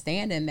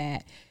understanding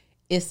that,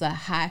 it's a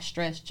high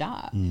stress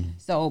job.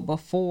 So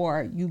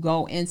before you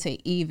go into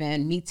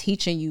even me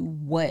teaching you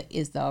what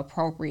is the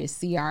appropriate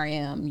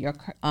CRM, your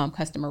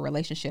customer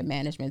relationship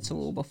management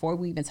tool, before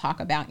we even talk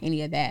about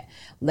any of that,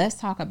 let's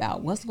talk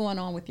about what's going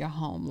on with your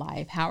home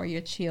life. How are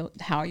your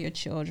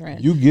children?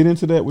 You get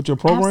into that with your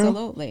program?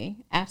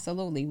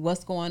 Absolutely.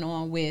 What's going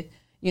on with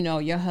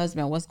your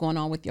husband? What's going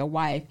on with your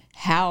wife?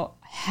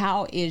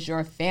 How is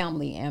your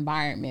family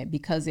environment?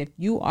 Because if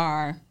you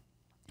are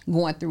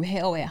going through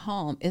hell at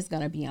home, it's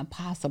going to be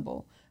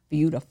impossible for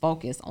you to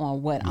focus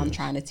on what I'm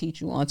trying to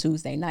teach you on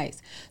Tuesday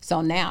nights.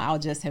 So now I'll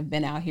just have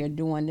been out here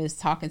doing this,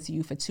 talking to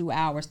you for 2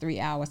 hours, 3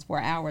 hours,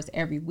 4 hours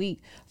every week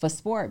for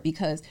sport,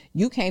 because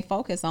you can't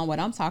focus on what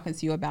I'm talking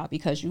to you about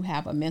because you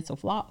have a mental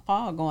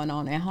fog going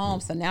on at home.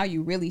 So now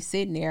you're really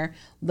sitting there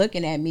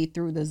looking at me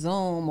through the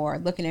Zoom or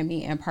looking at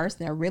me in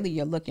person, and really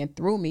you're looking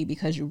through me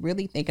because you're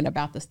really thinking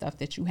about the stuff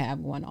that you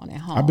have going on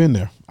at home. I've been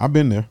there.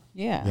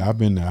 Yeah, I've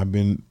been there. I've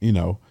been,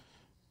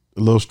 a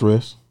little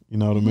stressed, you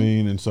know what I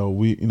mean? And so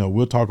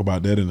we'll talk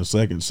about that in a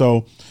second.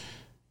 So,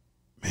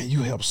 man,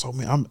 you help so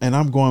many.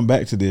 I'm going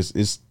back to this.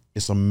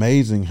 It's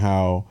amazing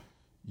how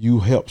you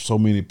help so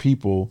many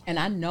people. And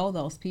I know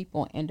those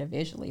people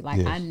individually.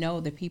 Like, I know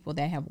the people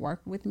that have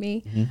worked with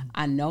me.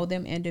 I know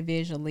them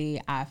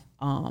individually. I've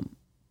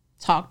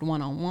talked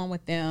one-on-one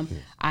with them.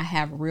 I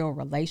have real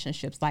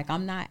relationships. Like,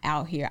 I'm not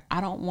out here.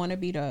 I don't want to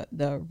be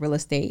the real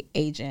estate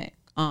agent,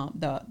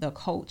 the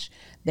coach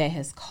that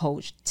has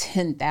coached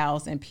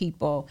 10,000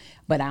 people,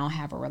 but I don't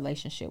have a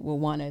relationship with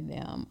one of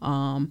them.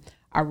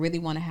 I really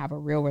want to have a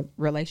real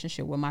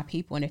relationship with my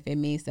people. And if it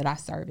means that I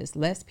service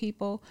less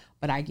people,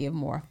 but I give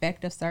more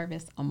effective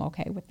service, I'm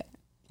okay with that.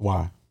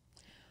 Why?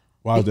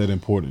 Why is that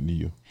important to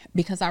you?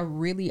 Because I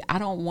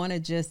don't want to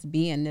just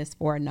be in this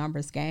for a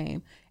numbers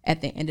game.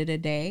 At the end of the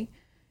day,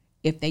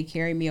 if they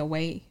carry me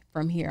away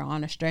from here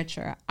on a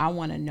stretcher, I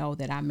want to know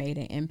that I made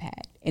an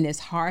impact. And it's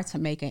hard to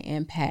make an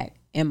impact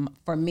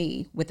for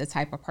me with the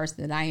type of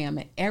person that I am.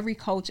 And every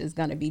coach is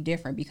going to be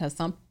different because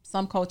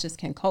some coaches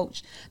can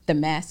coach the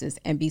masses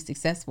and be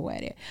successful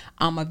at it.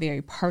 I'm a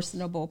very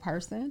personable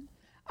person.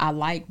 I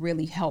like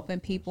really helping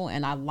people,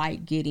 and I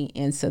like getting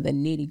into the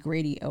nitty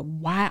gritty of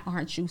why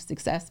aren't you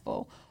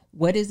successful?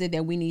 What is it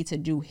that we need to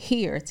do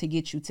here to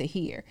get you to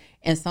here?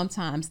 And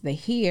sometimes the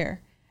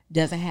here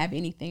doesn't have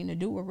anything to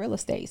do with real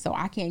estate. So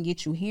I can't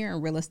get you here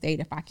in real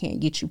estate if I can't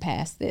get you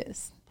past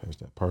this. Past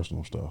that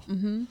personal stuff.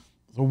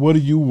 So what are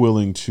you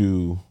willing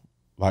to,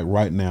 like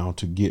right now,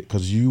 to get,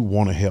 because you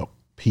want to help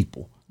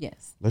people.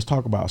 Yes. Let's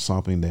talk about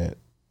something that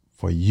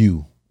for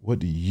you, what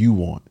do you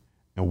want?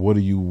 And what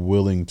are you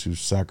willing to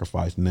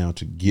sacrifice now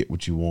to get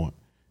what you want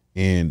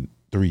in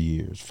 3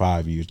 years,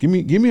 5 years? Give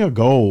me a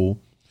goal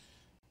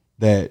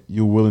that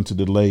you're willing to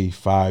delay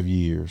 5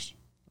 years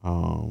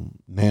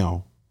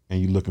now,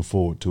 and you're looking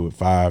forward to it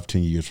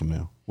 5-10 years from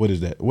now. What is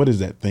that? What is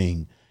that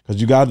thing?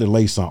 Because you got to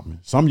delay something.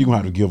 Something you're going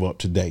to have to give up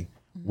today.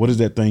 What is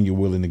that thing you're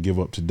willing to give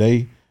up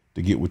today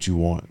to get what you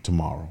want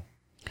tomorrow?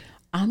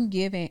 I'm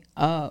giving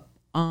up,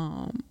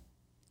 and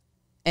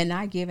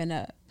not giving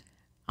up.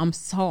 I'm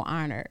so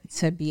honored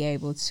to be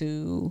able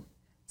to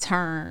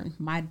turn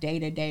my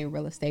day-to-day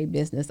real estate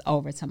business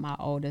over to my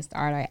oldest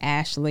daughter,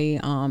 Ashley.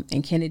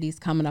 And Kennedy's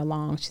coming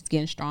along. She's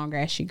getting stronger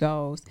as she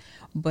goes.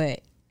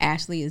 But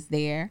Ashley is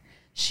there.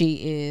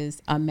 She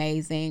is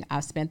amazing.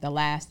 I've spent the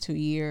last 2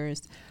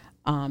 years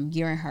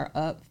gearing her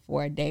up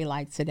for a day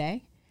like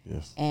today.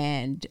 Yes.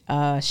 And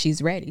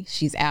she's ready.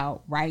 She's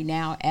out right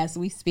now as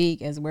we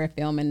speak, as we're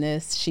filming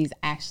this. She's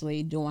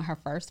actually doing her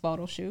first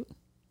photo shoot.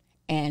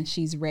 And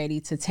she's ready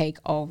to take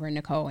over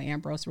Nicole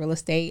Ambrose Real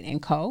Estate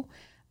 & Co.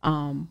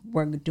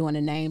 We're doing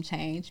a name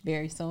change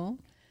very soon.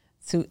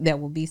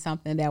 That will be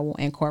something that will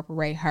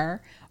incorporate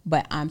her.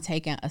 But I'm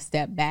taking a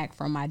step back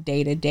from my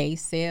day-to-day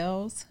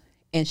sales,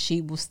 and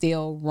she will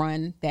still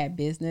run that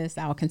business.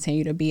 I'll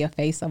continue to be a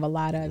face of a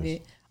lot of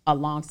it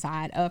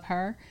alongside of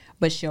her,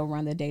 but she'll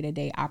run the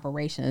day-to-day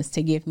operations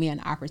to give me an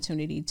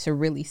opportunity to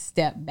really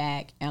step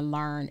back and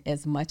learn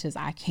as much as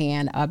I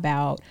can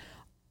about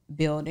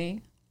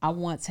building. I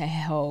want to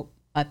help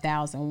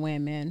 1,000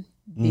 women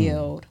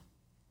build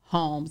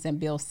homes and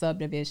build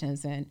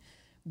subdivisions and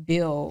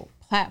build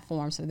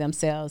platforms for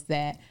themselves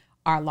that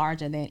are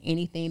larger than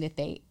anything that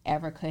they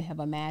ever could have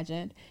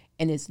imagined.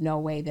 And there's no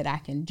way that I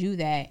can do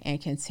that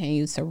and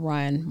continue to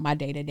run my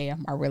day-to-day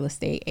of my real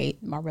estate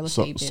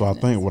business. So I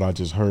think what I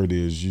just heard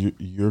is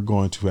you're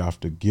going to have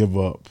to give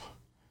up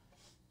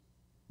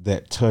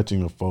that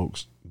touching of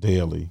folks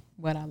daily.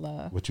 What I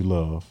love. What you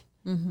love.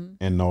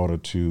 In order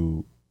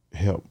to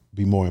help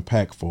be more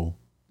impactful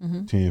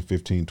 10,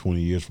 15,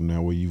 20 years from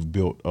now, where you've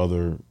built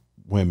other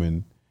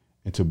women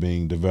into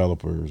being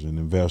developers and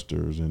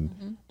investors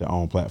and their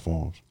own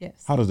platforms.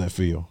 Yes. How does that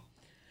feel?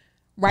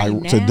 Right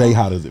now, today,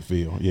 how does it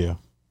feel? Yeah.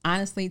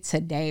 Honestly,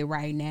 today,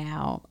 right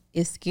now,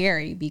 it's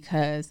scary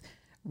because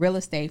real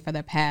estate for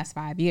the past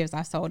 5 years,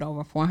 I sold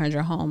over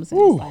 400 homes in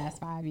the last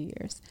 5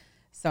 years.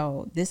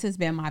 So this has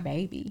been my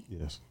baby.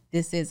 Yes.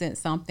 This isn't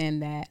something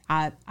that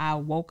I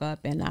woke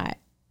up and I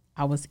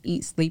was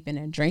sleeping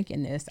and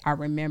drinking this. I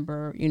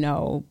remember,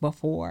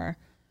 before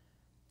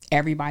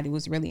everybody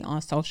was really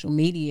on social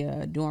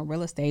media doing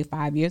real estate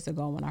 5 years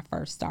ago when I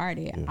first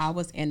started, Yes. I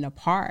was in the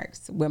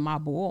parks with my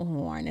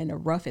bullhorn in the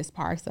roughest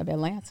parks of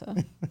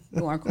Atlanta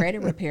doing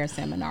credit repair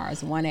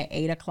seminars, one at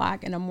 8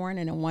 o'clock in the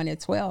morning and one at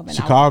 12. And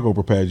Chicago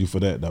prepared you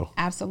for that, though.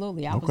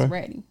 Absolutely. I was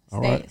ready.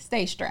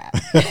 Stay strapped.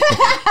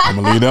 I'm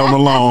going to leave that one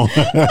alone.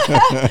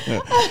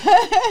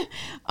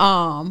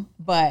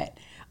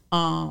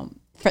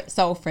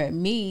 So for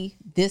me,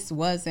 this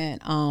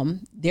wasn't,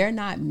 they're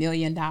not $1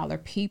 million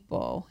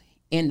people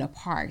in the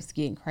parks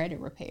getting credit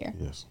repair.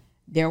 Yes.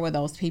 There were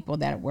those people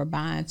that were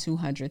buying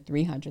 $200,000,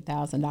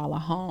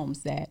 $300,000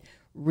 homes that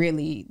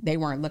really, they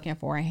weren't looking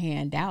for a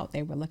handout.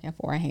 They were looking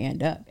for a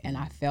hand up. And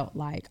I felt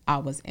like I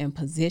was in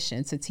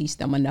position to teach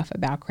them enough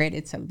about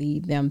credit to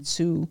lead them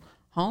to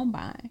home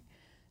buying.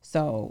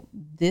 So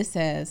this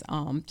says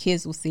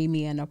kids will see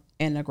me in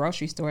the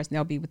grocery stores and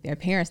they'll be with their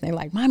parents. And they're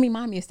like,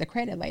 mommy, it's the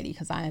credit lady.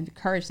 Because I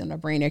encourage them to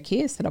bring their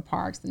kids to the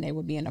parks, and they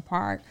would be in the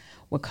park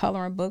with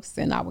coloring books,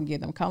 and I would give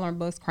them coloring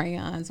books,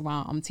 crayons,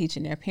 while I'm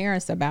teaching their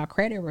parents about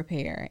credit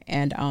repair.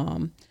 And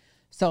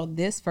so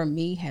this for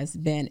me has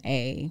been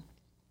a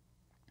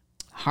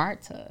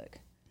heart tug.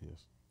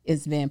 Yes.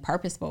 It's been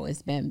purposeful.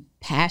 It's been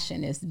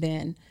passion. It's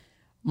been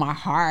my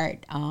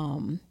heart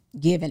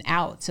given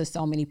out to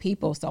so many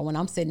people. So when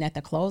I'm sitting at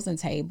the closing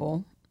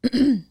table,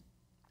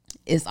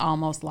 it's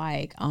almost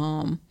like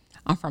I'm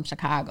from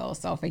Chicago,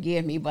 so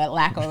forgive me, but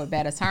lack of a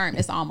better term,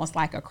 it's almost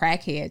like a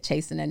crackhead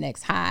chasing the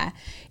next high.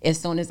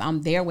 As soon as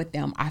I'm there with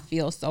them, I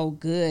feel so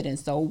good and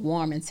so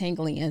warm and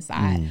tingly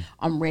inside.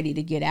 I'm ready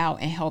to get out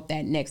and help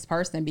that next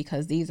person,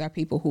 because these are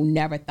people who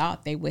never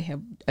thought they would have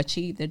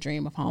achieved the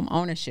dream of home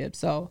ownership.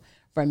 So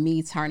for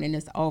me, turning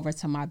this over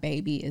to my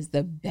baby is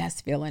the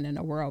best feeling in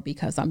the world,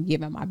 because I'm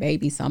giving my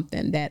baby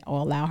something that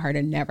will allow her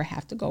to never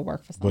have to go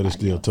work for somebody But it's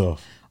still else.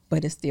 tough.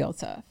 but it's still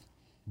tough.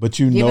 But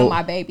you Giving know,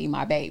 my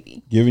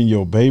baby. giving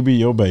your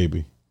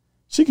baby.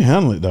 She can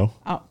handle it though.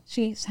 Oh,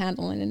 she's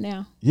handling it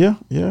now. Yeah.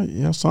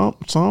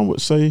 Some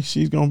would say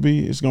it's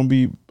gonna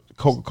be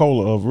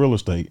Coca-Cola of real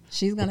estate.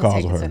 She's gonna because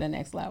take of it her. to the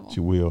next level. She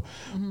will.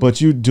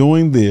 But you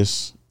doing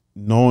this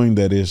knowing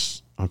that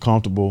it's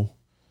uncomfortable,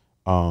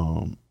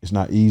 it's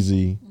not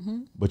easy,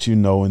 but you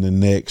know in the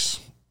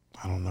next,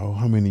 I don't know,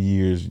 how many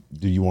years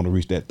do you want to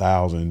reach that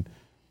 1,000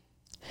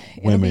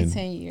 women? It'll be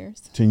 10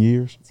 years. 10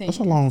 years? 10 That's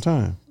years. a long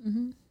time.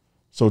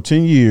 So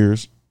 10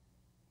 years.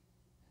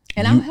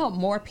 And I'll help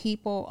more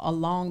people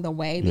along the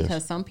way because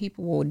Yes. some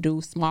people will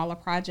do smaller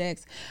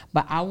projects,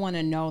 but I want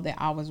to know that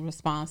I was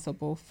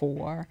responsible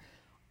for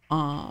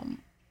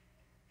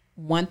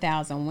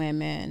 1,000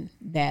 women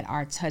that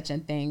are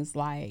touching things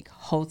like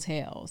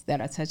hotels, that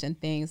are touching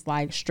things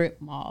like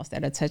strip malls,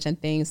 that are touching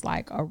things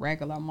like a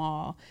regular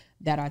mall,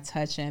 that are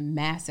touching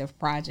massive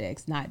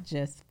projects, not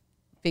just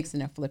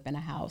fixing and flipping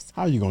a house.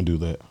 How are you going to do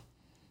that?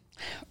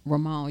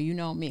 Ramon, you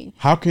know me.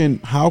 How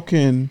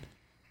can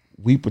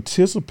we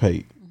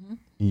participate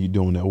in you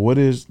doing that? What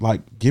is,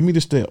 like, give me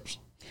the steps.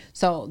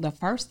 So the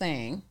first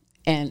thing,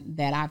 and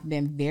that I've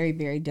been very,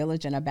 very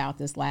diligent about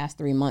this last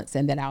 3 months,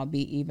 and that I'll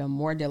be even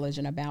more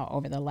diligent about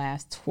over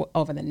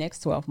the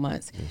next 12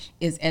 months,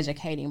 is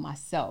educating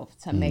myself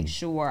to make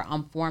sure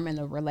I'm forming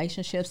the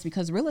relationships,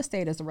 because real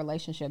estate is a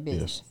relationship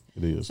business.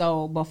 Yes, it is.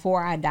 So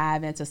before I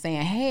dive into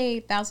saying, hey,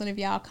 1,000 of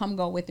y'all come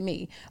go with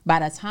me, by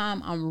the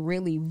time I'm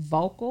really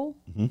vocal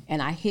and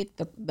I hit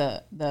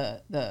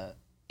the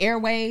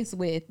airways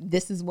with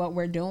this is what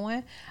we're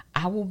doing,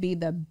 I will be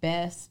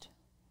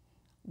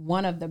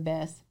one of the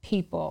best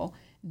people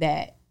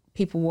that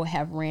people will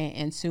have ran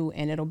into,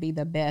 and it'll be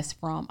the best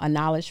from a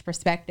knowledge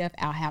perspective.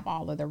 I'll have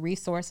all of the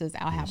resources,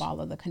 I'll have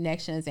all of the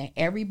connections, and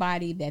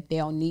everybody that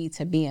they'll need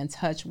to be in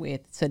touch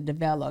with to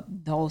develop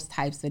those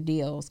types of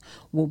deals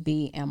will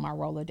be in my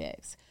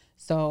Rolodex.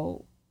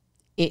 So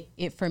it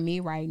for me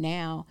right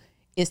now,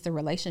 it's the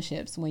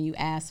relationships. When you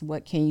ask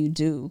what can you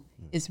do,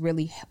 it's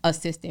really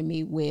assisting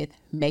me with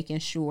making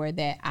sure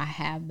that I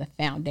have the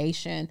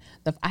foundation.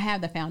 I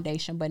have the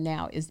foundation, but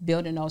now it's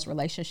building those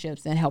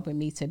relationships and helping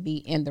me to be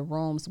in the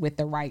rooms with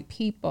the right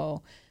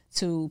people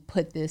to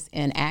put this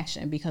in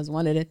action. Because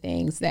one of the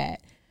things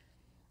that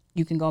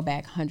you can go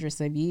back hundreds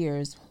of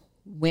years,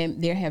 when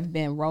there have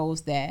been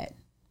roles that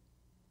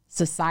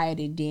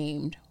society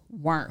deemed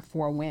weren't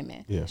for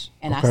women. Yes.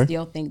 And Okay. I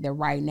still think that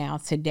right now,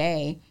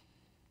 today,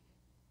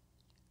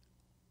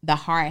 the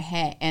hard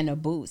hat and the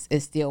boots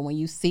is still, when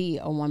you see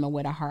a woman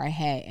with a hard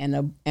hat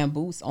and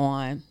boots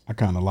on, I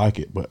kind of like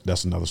it, but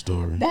that's another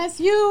story. that's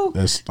you.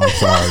 I'm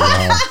sorry,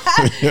 y'all.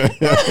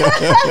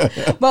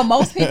 But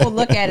most people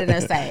look at it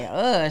and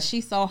say,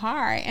 she's so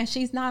hard. And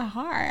she's not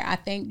hard. I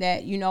think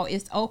that,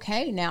 it's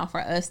okay now for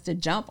us to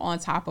jump on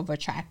top of a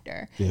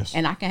tractor. Yes.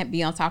 And I can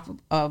be on top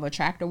of a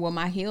tractor with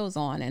my heels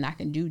on, and I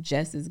can do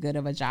just as good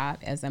of a job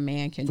as a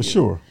man can do. For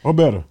sure. Or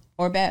better.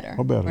 Or better.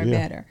 Or better, yeah.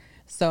 Better.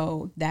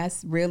 So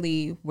that's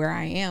really where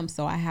I am.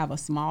 So I have a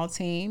small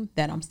team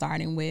that I'm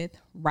starting with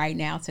right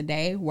now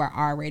today. We're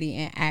already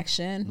in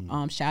action.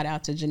 Shout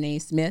out to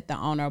Janine Smith, the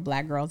owner of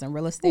Black Girls in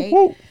Real Estate.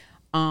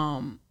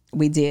 Woo-hoo.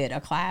 We did a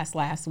class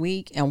last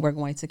week, and we're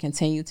going to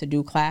continue to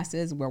do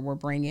classes where we're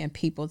bringing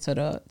people to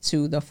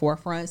the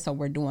forefront. So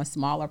we're doing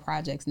smaller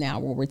projects now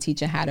where we're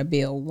teaching how to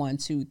build 1,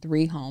 2,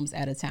 3 homes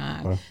at a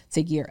time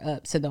to gear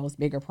up to those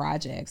bigger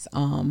projects.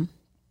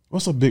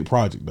 What's a big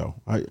project though?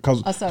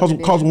 Because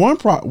subdivision.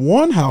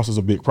 one house is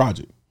a big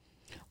project.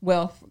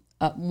 Well,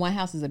 one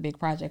house is a big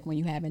project when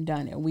you haven't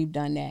done it. We've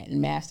done that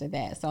and mastered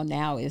that. So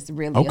now it's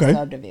really a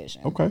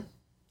subdivision. Okay.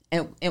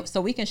 And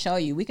so we can show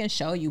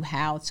you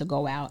how to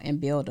go out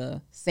and build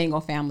a single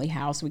family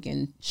house. We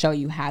can show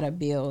you how to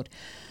build,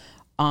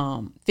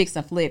 fix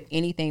and flip,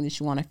 anything that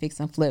you want to fix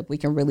and flip. We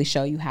can really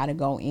show you how to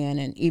go in,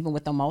 and even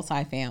with the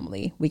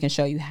multifamily, we can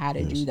show you how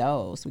to do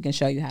those. We can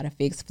show you how to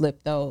fix,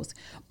 flip those.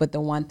 But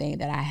the one thing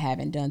that I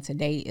haven't done to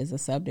date is a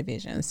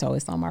subdivision. So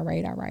it's on my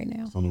radar right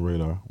now. It's on the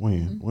radar.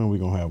 When are we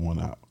going to have one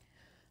out?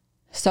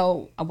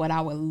 So what I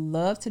would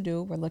love to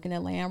do, we're looking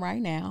at land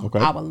right now. Okay.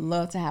 I would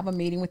love to have a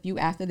meeting with you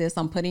after this.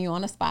 I'm putting you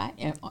on the spot,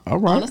 All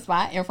right. on the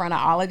spot in front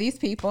of all of these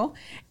people.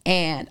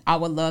 And I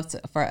would love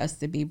for us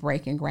to be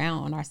breaking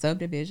ground on our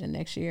subdivision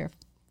next year,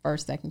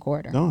 first, second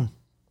quarter. Done.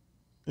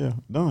 Yeah,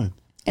 done.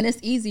 And it's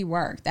easy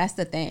work. That's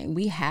the thing.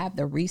 We have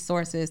the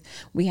resources.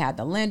 We have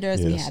the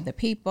lenders. We Yes. have the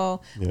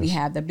people. We Yes.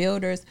 have the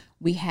builders.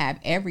 We have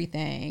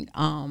everything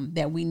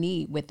that we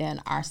need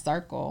within our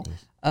circle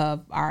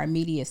of our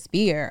immediate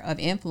sphere of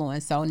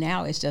influence. So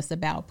now it's just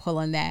about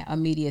pulling that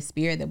immediate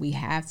sphere that we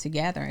have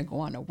together and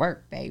going to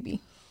work, baby.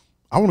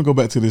 I want to go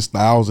back to this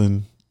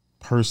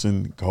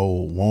 1,000-person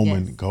goal,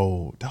 woman Yes.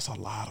 goal. That's a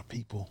lot of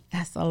people.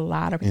 That's a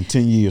lot of In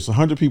 10 years,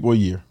 100 people a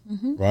year,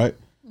 right?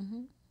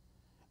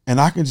 And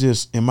I can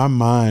just, in my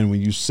mind,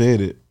 when you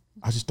said it,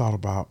 I just thought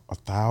about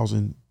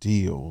 1,000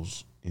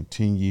 deals in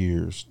 10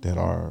 years that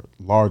are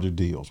larger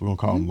deals. We're going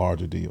to call them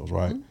larger deals,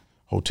 right?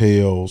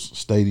 Hotels,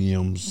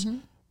 stadiums,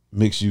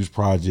 mixed-use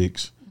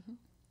projects.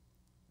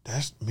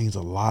 That means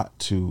a lot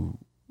to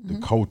the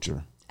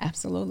culture.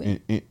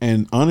 Absolutely.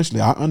 And honestly,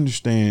 I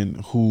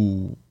understand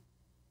who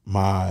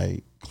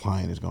my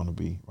client is going to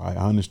be, right?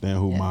 I understand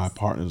who my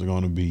partners are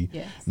going to be.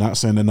 Yes. Not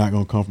saying they're not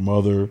going to come from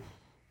other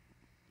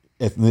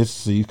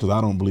ethnicities, because I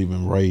don't believe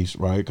in race,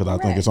 right? Because I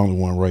think it's only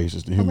one race,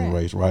 it's the human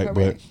race, right?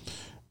 But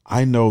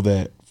I know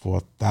that for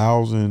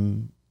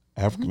 1,000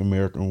 African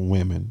American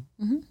women,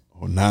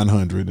 or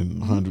 900 and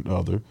 100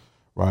 other,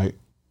 right?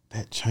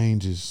 That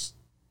changes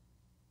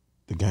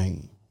the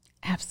game.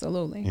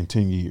 Absolutely. In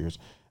 10 years.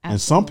 Absolutely.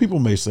 And some people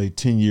may say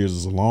 10 years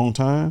is a long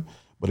time,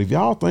 but if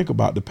y'all think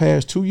about the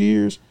past 2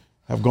 years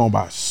have gone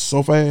by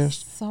so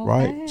fast,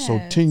 right? Fast.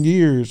 So 10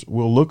 years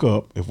we'll look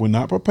up. If we're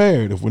not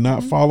prepared, if we're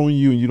not following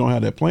you and you don't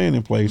have that plan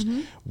in place,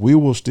 we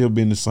will still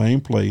be in the same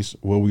place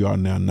where we are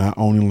now, not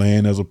owning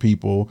land as a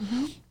people,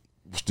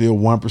 still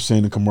 1%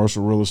 in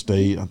commercial real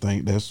estate. I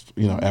think that's,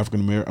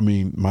 African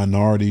American,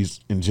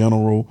 minorities in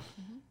general.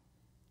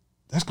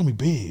 That's going to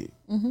be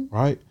big,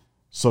 right?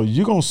 So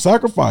you're going to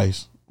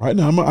sacrifice right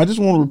now. I just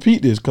want to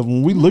repeat this, because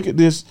when we look at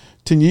this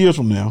 10 years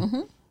from now,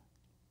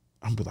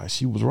 I'm be like,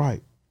 she was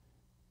right.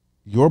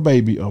 Your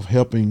baby of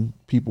helping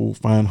people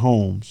find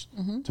homes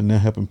to now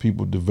helping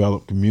people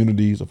develop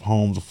communities of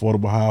homes,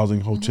 affordable housing,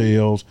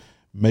 hotels,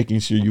 making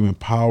sure you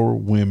empower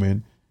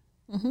women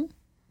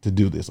to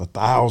do this.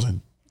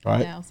 1,000,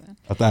 right?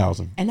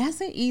 1,000. And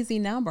that's an easy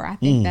number. I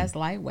think that's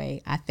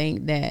lightweight. I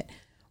think that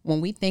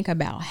when we think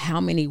about how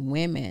many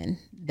women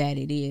that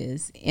it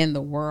is in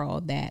the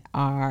world that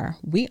are,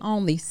 we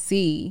only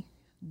see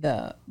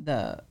the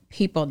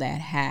people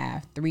that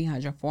have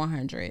 300,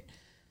 400,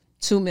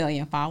 2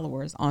 million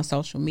followers on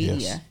social media.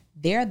 Yes.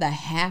 They're the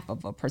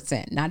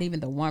 0.5%, not even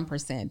the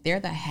 1%.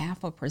 They're the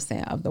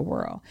 0.5% of the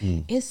world.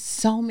 It's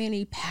so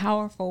many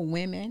powerful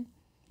women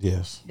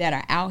that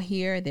are out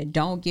here that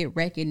don't get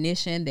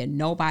recognition, that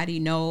nobody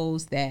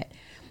knows, that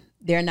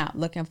they're not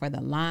looking for the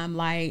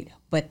limelight,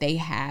 but they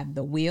have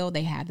the will,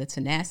 they have the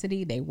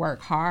tenacity, they work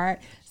hard.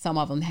 Some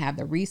of them have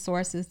the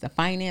resources, the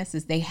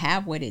finances. They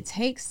have what it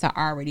takes to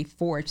already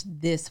forge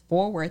this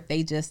forward.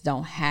 They just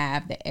don't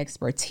have the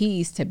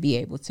expertise to be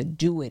able to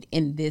do it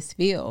in this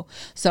field.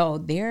 So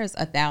there's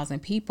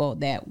 1,000 people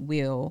that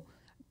will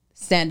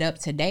stand up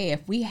today.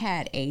 If we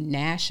had a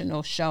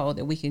national show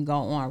that we can go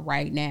on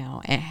right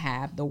now and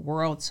have the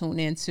world tune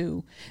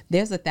into,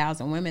 there's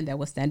 1,000 women that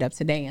will stand up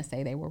today and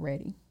say they were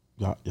ready.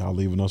 Y'all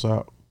leaving us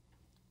out.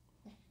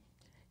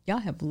 Y'all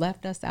have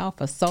left us out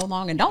for so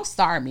long, and don't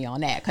start me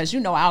on that, because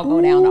I'll go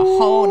down a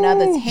whole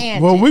nother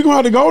tangent. Well, we're going to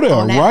have to go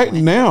there right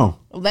now.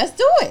 Let's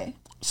do it.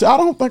 See, I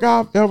don't think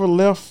I've ever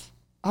left.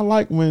 I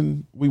like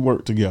when we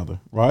work together,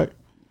 right?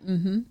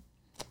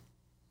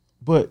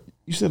 But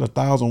you said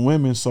 1,000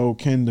 women, so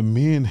can the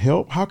men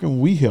help? How can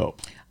we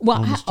help?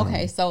 Well,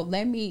 okay, so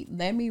let me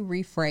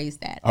rephrase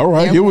that. All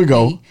right, here we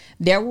go.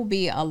 There will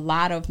be a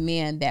lot of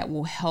men that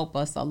will help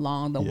us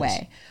along the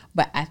way,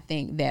 but I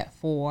think that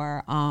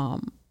for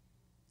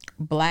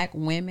Black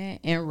women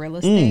in real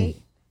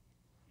estate,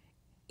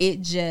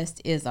 it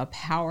just is a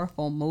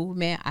powerful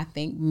movement. I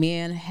think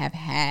men have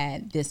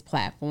had this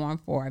platform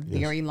for a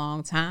very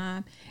long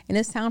time, and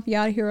it's time for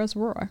y'all to hear us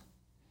roar.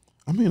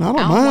 I don't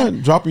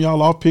mind dropping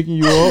y'all off, picking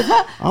you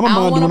up. I don't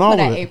mind doing all of that. I don't want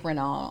to put an apron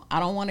on. I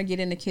don't want to get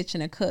in the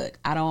kitchen and cook.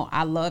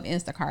 I love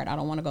Instacart. I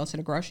don't want to go to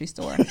the grocery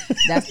store.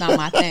 That's not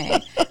my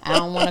thing. I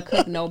don't want to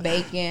cook no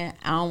bacon.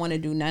 I don't want to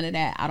do none of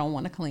that. I don't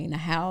want to clean the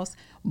house.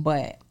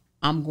 But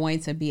I'm going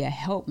to be a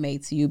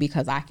helpmate to you,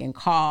 because I can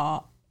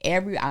call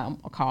I'm gonna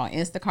call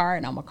Instacart,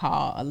 and I'm gonna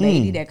call a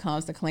lady that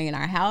comes to clean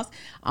our house.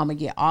 I'm gonna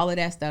get all of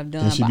that stuff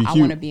done, but I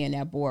want to be in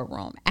that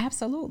boardroom.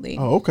 Absolutely.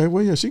 Oh, okay.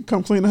 Well, yeah, she can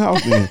come clean the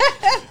house then.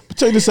 But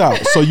check this out.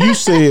 So you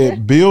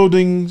said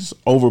buildings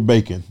over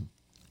bacon.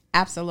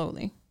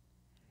 Absolutely.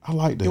 I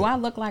like that. Do I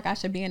look like I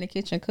should be in the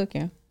kitchen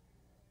cooking?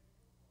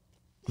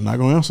 I'm not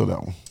gonna answer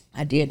that one.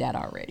 I did that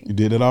already. You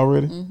did it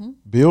already?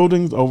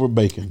 Buildings over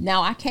bacon.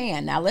 Now I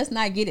can. Now let's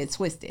not get it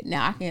twisted.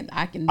 Now I can.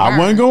 I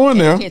wasn't going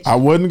there. I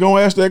wasn't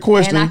going to ask that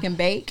question. And I can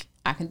bake.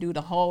 I can do the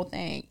whole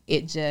thing.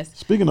 It just.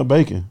 Speaking of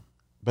bacon,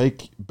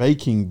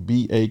 baking,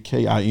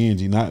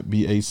 BAKING, not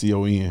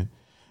BACON.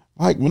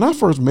 Like when I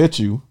first met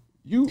you,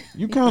 you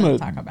kind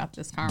of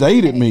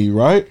dated me,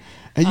 right?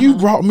 And you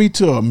brought me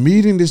to a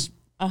meeting, this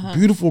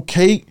beautiful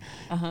cake,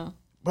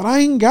 but I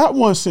ain't got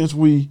one since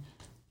we.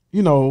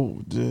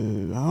 Does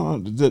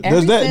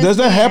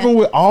that happen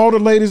with all the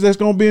ladies that's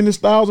going to be in this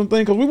 1,000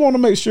 thing? Because we want to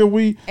make sure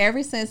we.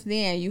 Ever since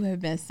then, you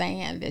have been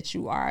saying that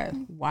you are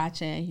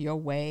watching your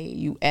way.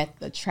 You at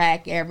the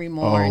track every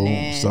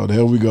morning. Oh, so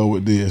there we go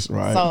with this,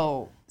 right?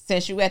 So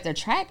since you at the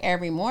track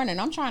every morning,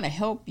 I'm trying to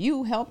help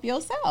you help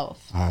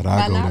yourself. All right,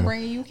 by not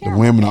bringing you the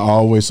women are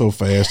always so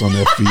fast on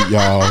their feet,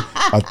 y'all.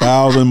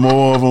 1,000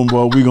 more of them,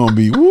 but we're going to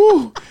be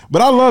woo.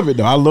 But I love it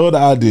though. I love the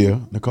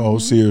idea, Nicole.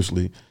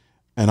 Seriously.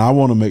 And I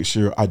want to make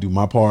sure I do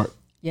my part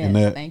in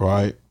that,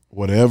 right?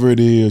 Whatever it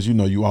is,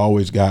 you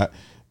always got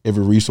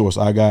every resource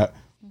I got,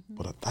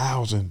 but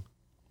 1,000,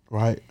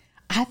 right?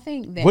 I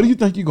think that. What do you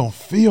think you're going to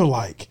feel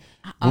like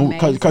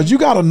Amazing. Because you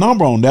got a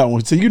number on that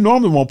one. So you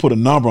normally won't put a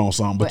number on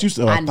something, but you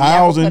said I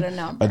 1,000, never put a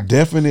number. a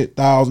definite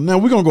 1,000. Now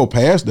we're gonna go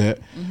past that,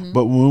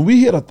 but when we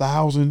hit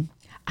 1,000,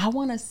 I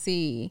want to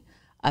see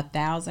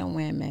 1,000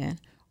 women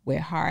with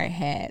hard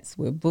hats,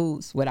 with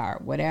boots, with our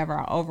whatever,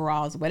 our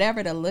overalls,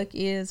 whatever the look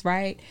is,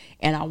 right?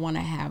 And I want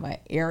to have an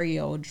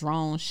aerial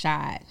drone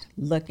shot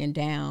looking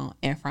down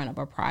in front of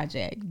a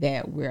project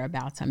that we're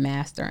about to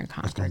master and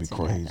conquer. that's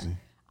gonna be crazy.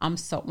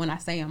 When I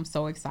say I'm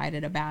so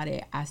excited about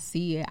it, I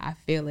see it, I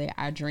feel it,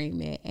 I dream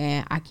it,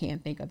 and I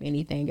can't think of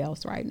anything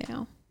else right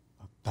now.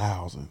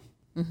 1,000.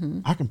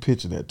 I can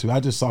picture that too. I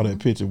just saw that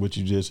picture. What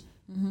you just.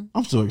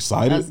 I'm so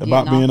excited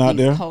about being out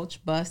there.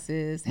 Coach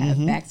buses,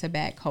 have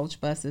back-to-back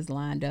coach buses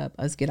lined up.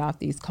 Us get off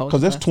these coach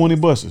because that's 20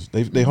 buses.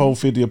 They hold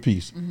 50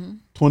 apiece.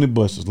 20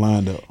 buses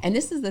lined up. And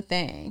this is the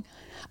thing,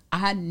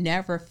 I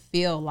never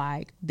feel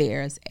like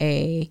there's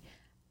a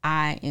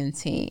I in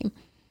team.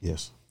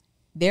 Yes.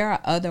 There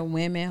are other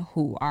women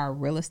who are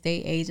real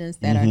estate agents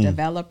that are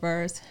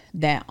developers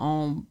that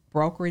own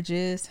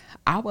brokerages.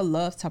 I would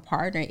love to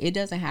partner. It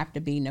doesn't have to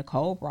be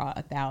Nicole brought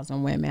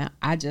 1,000 women.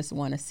 I just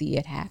want to see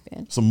it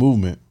happen. It's a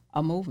movement.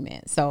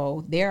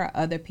 So there are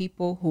other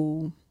people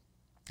who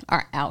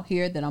are out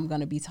here that I'm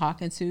going to be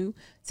talking to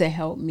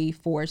help me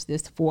forge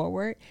this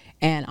forward.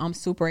 And I'm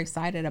super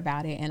excited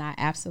about it. And I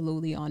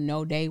absolutely on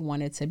no day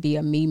want it to be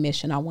a me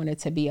mission. I want it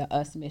to be a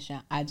us mission.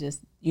 I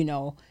just,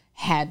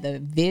 had the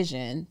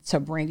vision to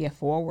bring it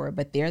forward,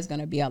 but there's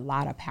going to be a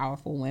lot of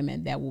powerful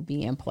women that will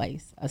be in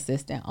place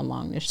assistant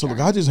along this journey. So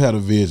look, I just had a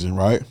vision,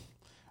 right?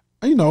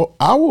 I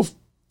will,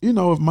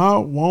 if my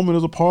woman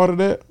is a part of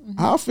that,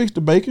 I'll fix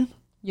the bacon.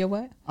 Your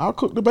what? I'll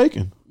cook the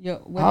bacon.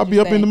 I'll be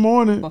up in the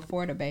morning.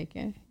 Before the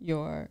bacon,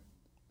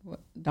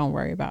 don't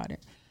worry about it.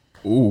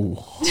 Ooh.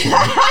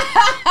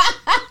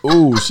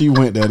 Ooh, she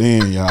went that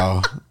in,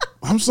 y'all.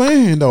 I'm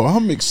saying, though,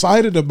 I'm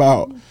excited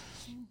about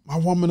my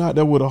woman out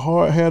there with a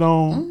hard hat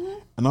on,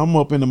 and I'm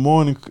up in the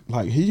morning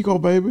like, here you go,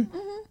 baby,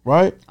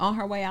 right? On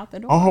her way out the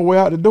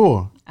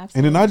door.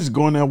 Absolutely. And then I just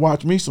go in there and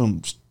watch me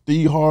some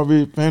Steve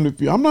Harvey, Family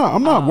Feud. I'm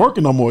not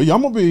working no more. I'm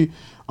going to be.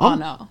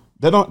 No.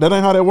 That ain't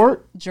how that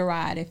work?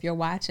 Gerard, if you're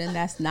watching,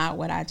 that's not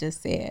what I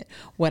just said.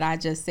 What I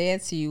just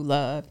said to you,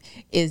 love,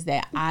 is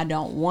that I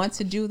don't want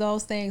to do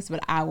those things,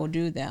 but I will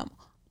do them.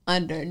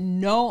 Under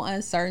no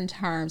uncertain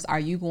terms are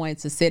you going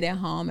to sit at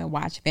home and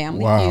watch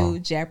Family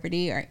Feud,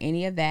 Jeopardy, or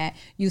any of that.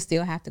 You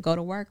still have to go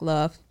to work,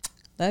 love.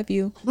 Love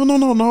you.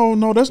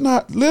 No. That's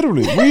not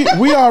literally.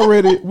 We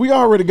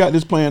already got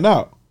this planned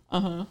out.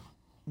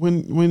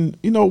 When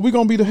we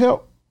gonna be the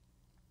help.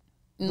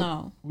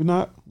 No, we're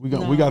not. We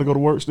got to go to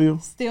work still.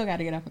 Still got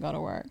to get up and go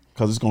to work.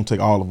 Because it's gonna take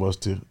all of us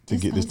to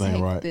get this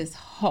thing right. This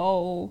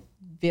whole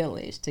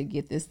village to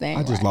get this thing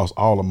right. I just lost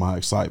all of my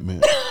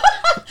excitement.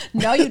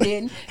 No, you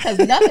didn't, because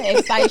nothing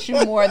excites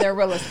you more than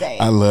real estate.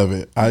 I love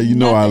it. I love it.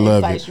 Nothing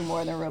excites you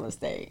more than real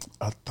estate.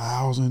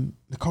 1,000,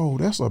 Nicole.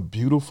 That's a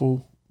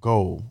beautiful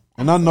goal,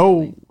 and I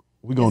know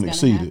we're gonna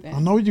exceed it. I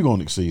know you're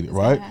gonna exceed it,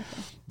 right?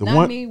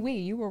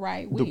 You were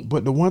right.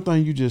 But the one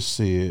thing you just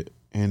said,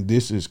 and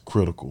this is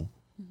critical,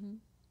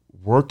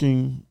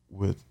 working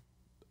with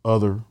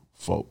other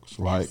folks,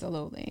 right?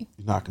 Absolutely.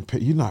 You're not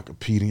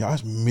competing.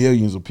 There's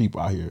millions of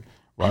people out here.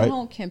 Right? I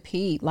don't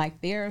compete.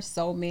 Like there are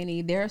so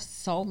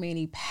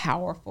many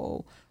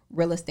powerful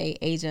real estate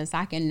agents.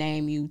 I can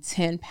name you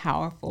 10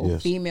 powerful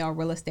female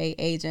real estate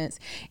agents,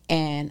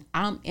 and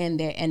I'm in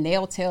there, and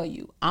they'll tell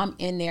you I'm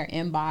in their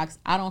inbox.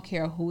 I don't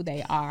care who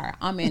they are.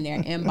 I'm in their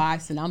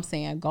inbox, and I'm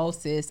saying, "Go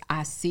sis,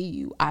 I see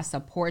you. I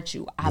support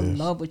you. I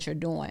love what you're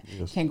doing.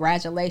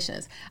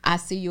 Congratulations. I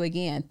see you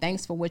again.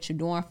 Thanks for what you're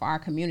doing for our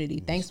community.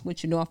 Thanks for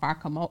what you're doing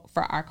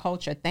for our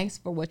culture. Thanks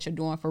for what you're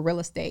doing for real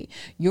estate.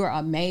 You're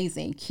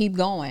amazing. Keep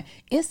going."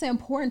 It's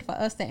important for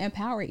us to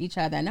empower each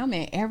other, and I'm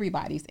in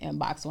everybody's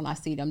inbox when I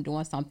see them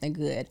doing something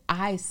good.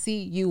 I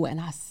see you and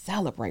I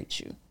celebrate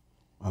you.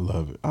 I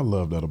love it. I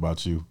love that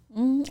about you.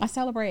 I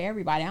celebrate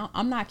everybody.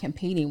 I'm not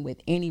competing with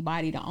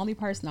anybody. The only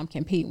person I'm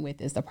competing with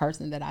is the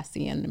person that I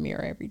see in the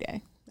mirror every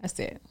day. That's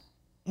it.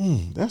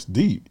 That's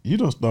deep. You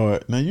don't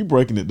start. Now you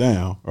breaking it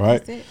down,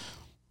 right? That's it.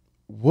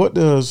 What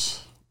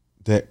does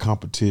that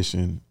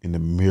competition in the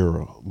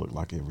mirror look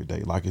like every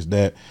day? Like, is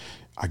that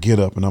I get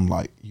up and I'm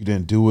like, you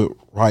didn't do it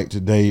right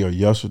today or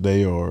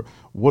yesterday, or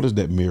what is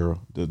that mirror?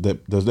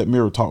 Does that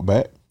mirror talk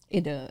back?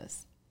 It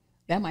does.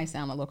 That might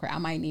sound a little crazy. I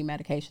might need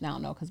medication. I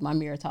don't know, because my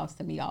mirror talks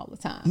to me all the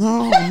time.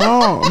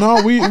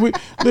 No. We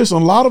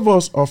listen. A lot of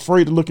us are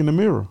afraid to look in the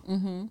mirror,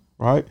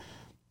 right?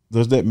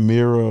 Does that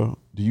mirror?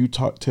 Do you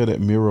tell that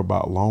mirror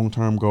about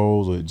long-term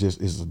goals, or it just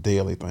is a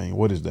daily thing?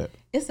 What is that?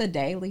 It's a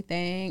daily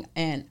thing,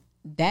 and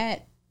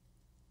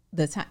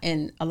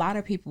and a lot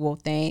of people will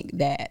think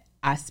that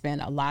I spend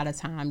a lot of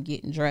time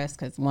getting dressed,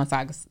 because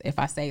if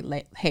I say,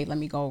 hey, let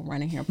me go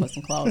run in here and put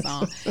some clothes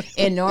on,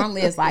 it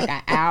normally is like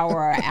an hour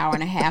or an hour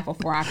and a half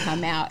before I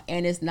come out.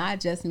 And it's not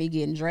just me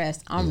getting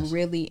dressed. I'm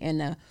really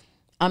in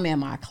I'm in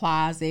my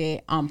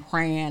closet, I'm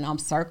praying, I'm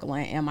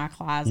circling in my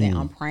closet,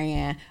 I'm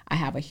praying. I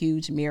have a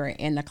huge mirror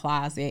in the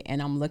closet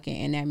and I'm looking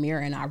in that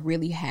mirror and I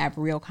really have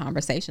real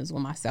conversations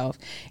with myself.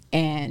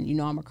 And you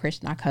know, I'm a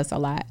Christian, I cuss a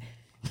lot.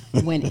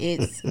 When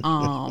it's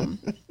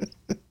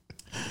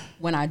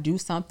when I do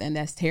something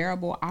that's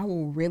terrible, I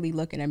will really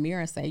look in the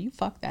mirror and say, you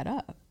fucked that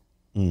up.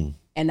 And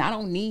I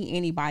don't need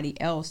anybody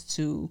else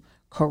to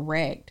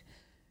correct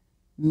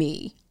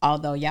me,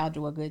 although y'all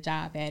do a good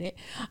job at it.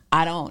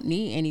 I don't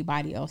need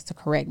anybody else to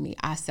correct me.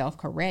 I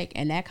self-correct.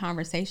 And that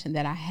conversation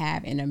that I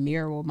have in the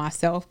mirror with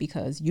myself,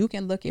 because you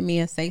can look at me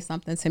and say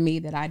something to me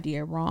that I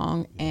did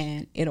wrong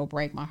and it'll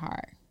break my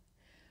heart.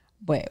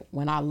 But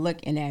when I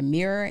look in that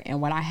mirror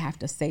and what I have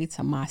to say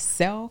to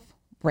myself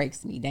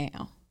breaks me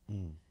down.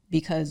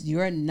 Because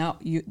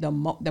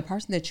the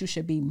person that you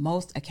should be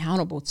most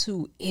accountable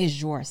to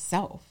is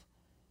yourself.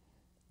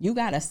 You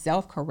got to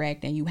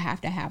self-correct and you have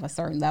to have a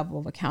certain level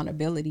of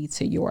accountability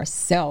to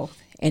yourself.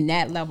 And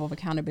that level of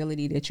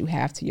accountability that you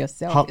have to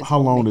yourself. How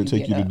long did it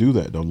take you to do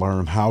that, to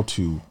learn how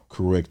to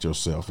correct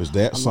yourself? Is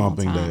that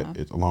something that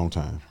it's a long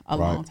time? A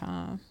long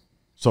time.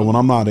 So when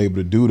I'm not able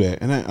to do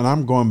that, and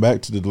I'm going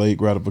back to the delayed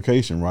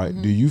gratification, right?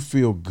 Do you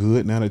feel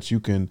good now that you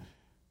can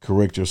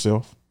correct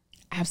yourself?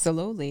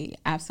 Absolutely.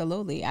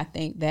 Absolutely. I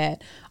think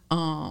that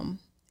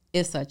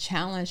it's a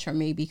challenge for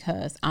me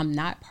because I'm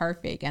not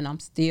perfect and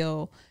I'm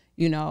still,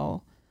 you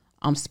know,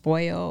 I'm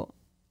spoiled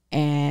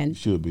and You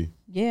should be.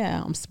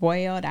 Yeah, I'm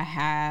spoiled.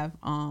 I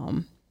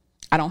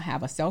don't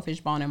have a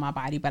selfish bone in my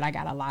body, but I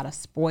got a lot of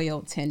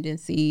spoiled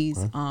tendencies.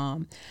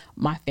 Okay.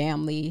 My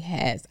family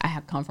I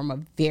have come from a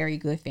very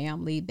good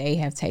family. They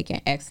have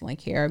taken excellent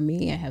care of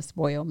me and have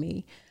spoiled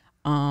me.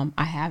 I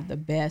have the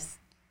best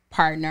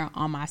partner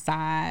on my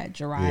side,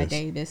 Gerard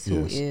Davis,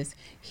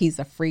 he's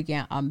a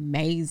freaking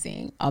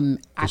amazing.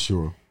 For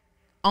sure.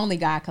 Only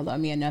God could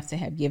love me enough to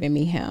have given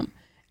me him.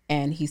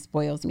 And he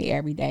spoils me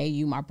every day.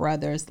 You, my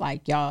brothers,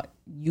 like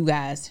you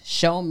guys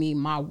show me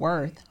my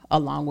worth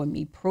along with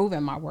me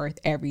proving my worth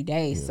every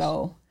day. Yes.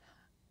 So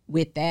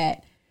with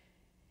that,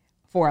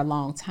 for a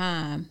long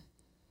time,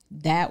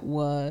 that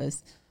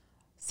was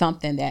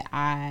something that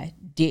I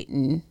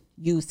didn't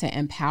use to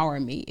empower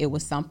me. It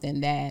was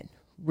something that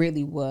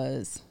really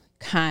was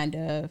kind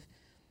of,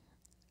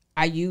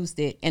 I used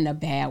it in a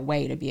bad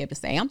way to be able to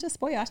say, I'm just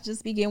spoiled. I should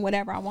just be getting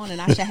whatever I want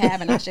and I should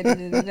have and I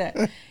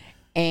should.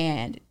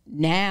 And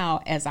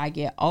now as I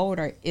get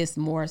older, it's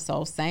more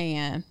so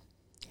saying,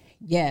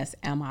 yes,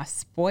 am I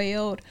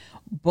spoiled?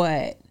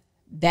 But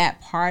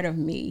that part of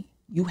me,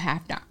 you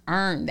have to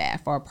earn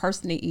that for a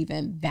person to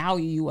even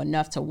value you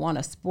enough to want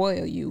to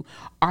spoil you.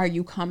 Are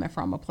you coming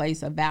from a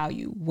place of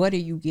value? What are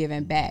you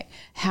giving back?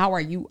 How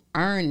are you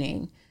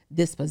earning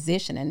this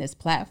position and this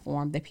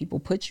platform that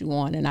people put you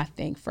on? And I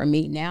think for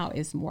me now,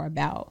 it's more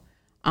about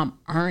I'm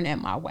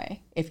earning my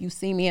way. If you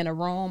see me in a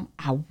room,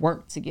 I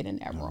work to get in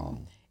that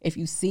room. If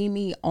you see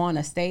me on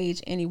a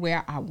stage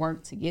anywhere, I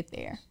work to get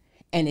there.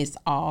 And it's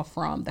all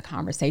from the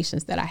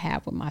conversations that I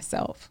have with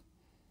myself.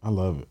 I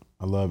love it.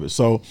 I love it.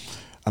 So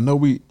I know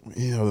the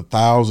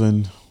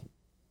 1,000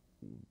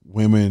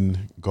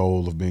 women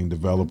goal of being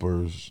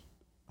developers,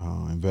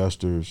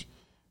 investors,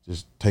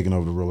 just taking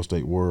over the real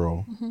estate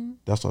world.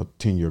 That's a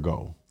 10-year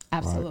goal.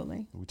 Absolutely.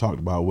 Right? We talked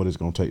about what it's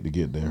going to take to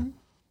get there.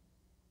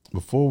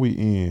 Before we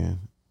end,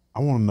 I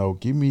want to know,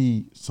 give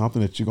me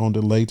something that you're going to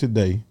delay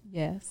today.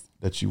 Yes.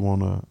 That you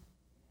want to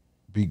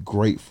be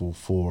grateful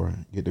for,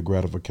 get the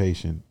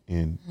gratification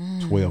in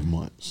 12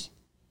 months.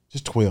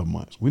 Just 12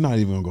 months. We're not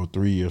even going to go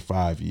 3 years,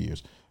 5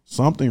 years.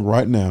 Something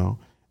right now,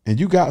 and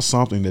you got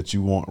something that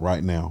you want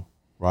right now,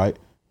 right?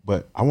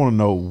 But I want to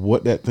know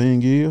what that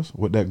thing is,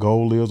 what that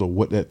goal is, or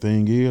what that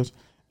thing is,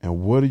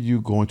 and what are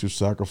you going to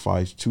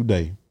sacrifice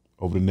today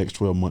over the next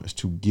 12 months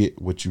to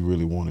get what you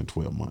really want in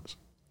 12 months?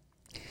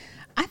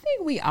 I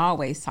think we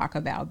always talk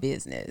about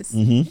business.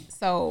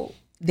 So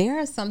there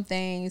are some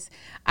things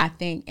I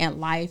think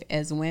in life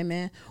as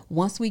women,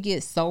 once we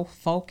get so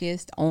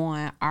focused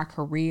on our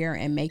career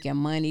and making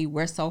money,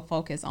 we're so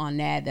focused on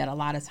that a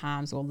lot of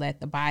times we'll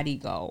let the body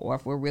go. Or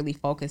if we're really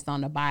focused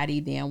on the body,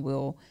 then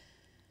we'll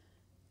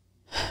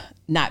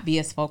not be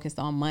as focused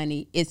on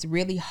money. It's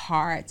really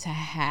hard to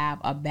have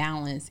a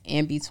balance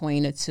in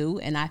between the two.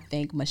 And I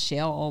think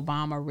Michelle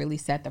Obama really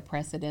set the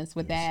precedence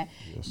with that.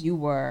 Yes. You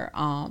were,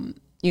 on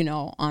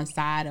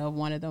side of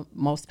one of the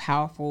most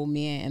powerful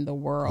men in the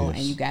world,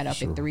 and you got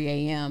up at 3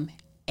 a.m.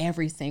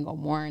 every single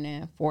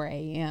morning, 4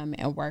 a.m.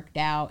 and worked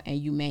out, and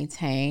you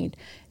maintained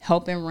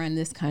helping run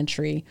this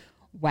country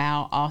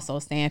while also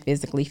staying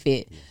physically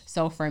fit.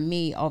 So for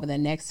me, over the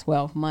next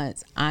 12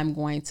 months, I'm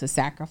going to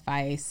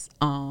sacrifice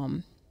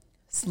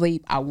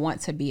sleep. I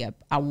want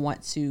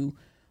to,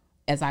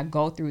 as I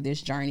go through this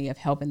journey of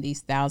helping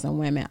these 1,000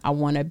 women, I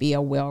want to be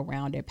a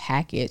well-rounded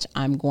package.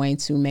 I'm going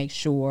to make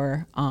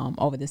sure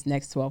over this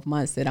next 12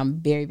 months that I'm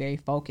very, very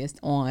focused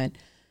on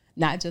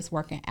not just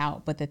working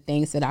out, but the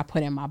things that I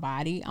put in my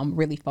body. I'm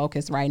really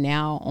focused right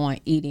now on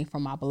eating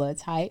from my blood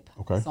type.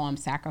 Okay. So I'm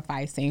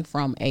sacrificing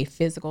from a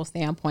physical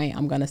standpoint.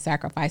 I'm going to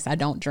sacrifice. I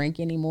don't drink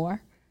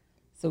anymore.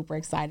 super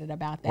excited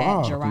about that.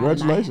 Wow, Gerard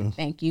congratulations. and I,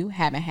 thank you.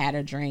 Haven't had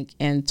a drink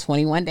in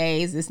 21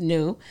 days. It's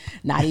new,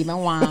 not even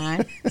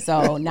wine.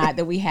 So not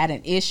that we had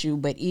an issue,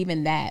 but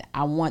even that,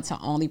 I want to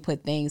only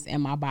put things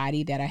in my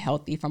body that are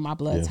healthy for my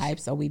blood type.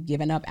 So we've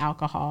given up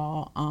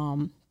alcohol.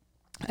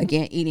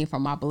 Again, eating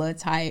from my blood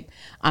type.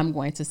 I'm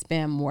going to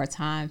spend more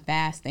time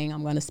fasting.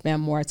 I'm going to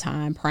spend more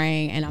time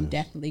praying, and I'm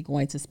definitely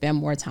going to spend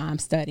more time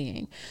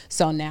studying.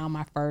 So now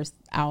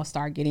I'll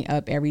start getting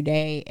up every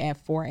day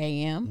at 4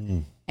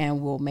 a.m.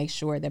 And we'll make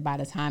sure that by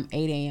the time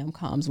 8 a.m.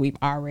 comes, we've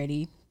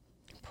already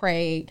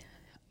prayed,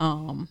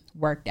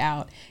 worked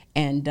out,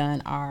 and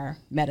done our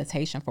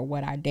meditation for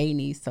what our day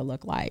needs to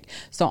look like.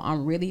 So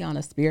I'm really on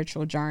a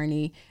spiritual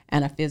journey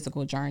and a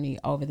physical journey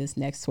over this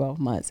next 12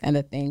 months. And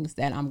the things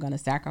that I'm going to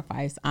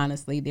sacrifice,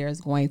 honestly,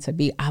 there's going to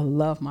be, I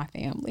love my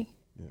family.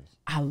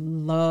 I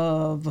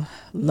love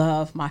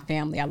my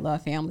family. I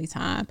love family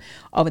time.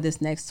 Over this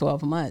next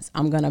 12 months,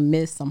 I'm going to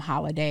miss some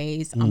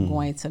holidays. I'm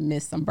going to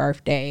miss some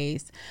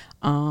birthdays.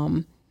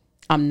 I'm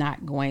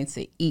not going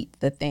to eat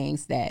the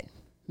things that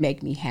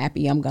make me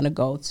happy. I'm going to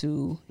go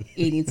to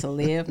eating to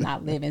live,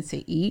 not living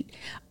to eat.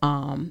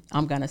 I'm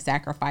going to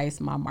sacrifice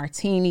my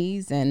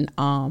martinis and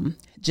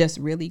just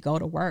really go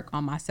to work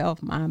on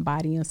myself, mind,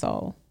 body, and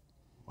soul.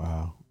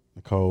 Wow.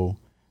 Nicole,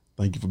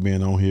 thank you for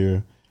being on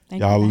here.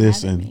 Thank y'all you for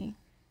listen. having me.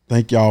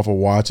 Thank y'all for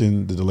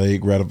watching the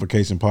Delayed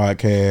Gratification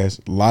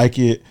Podcast. Like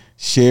it,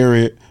 share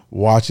it,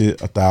 watch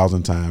it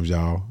 1,000 times,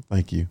 y'all.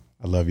 Thank you.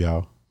 I love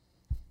y'all.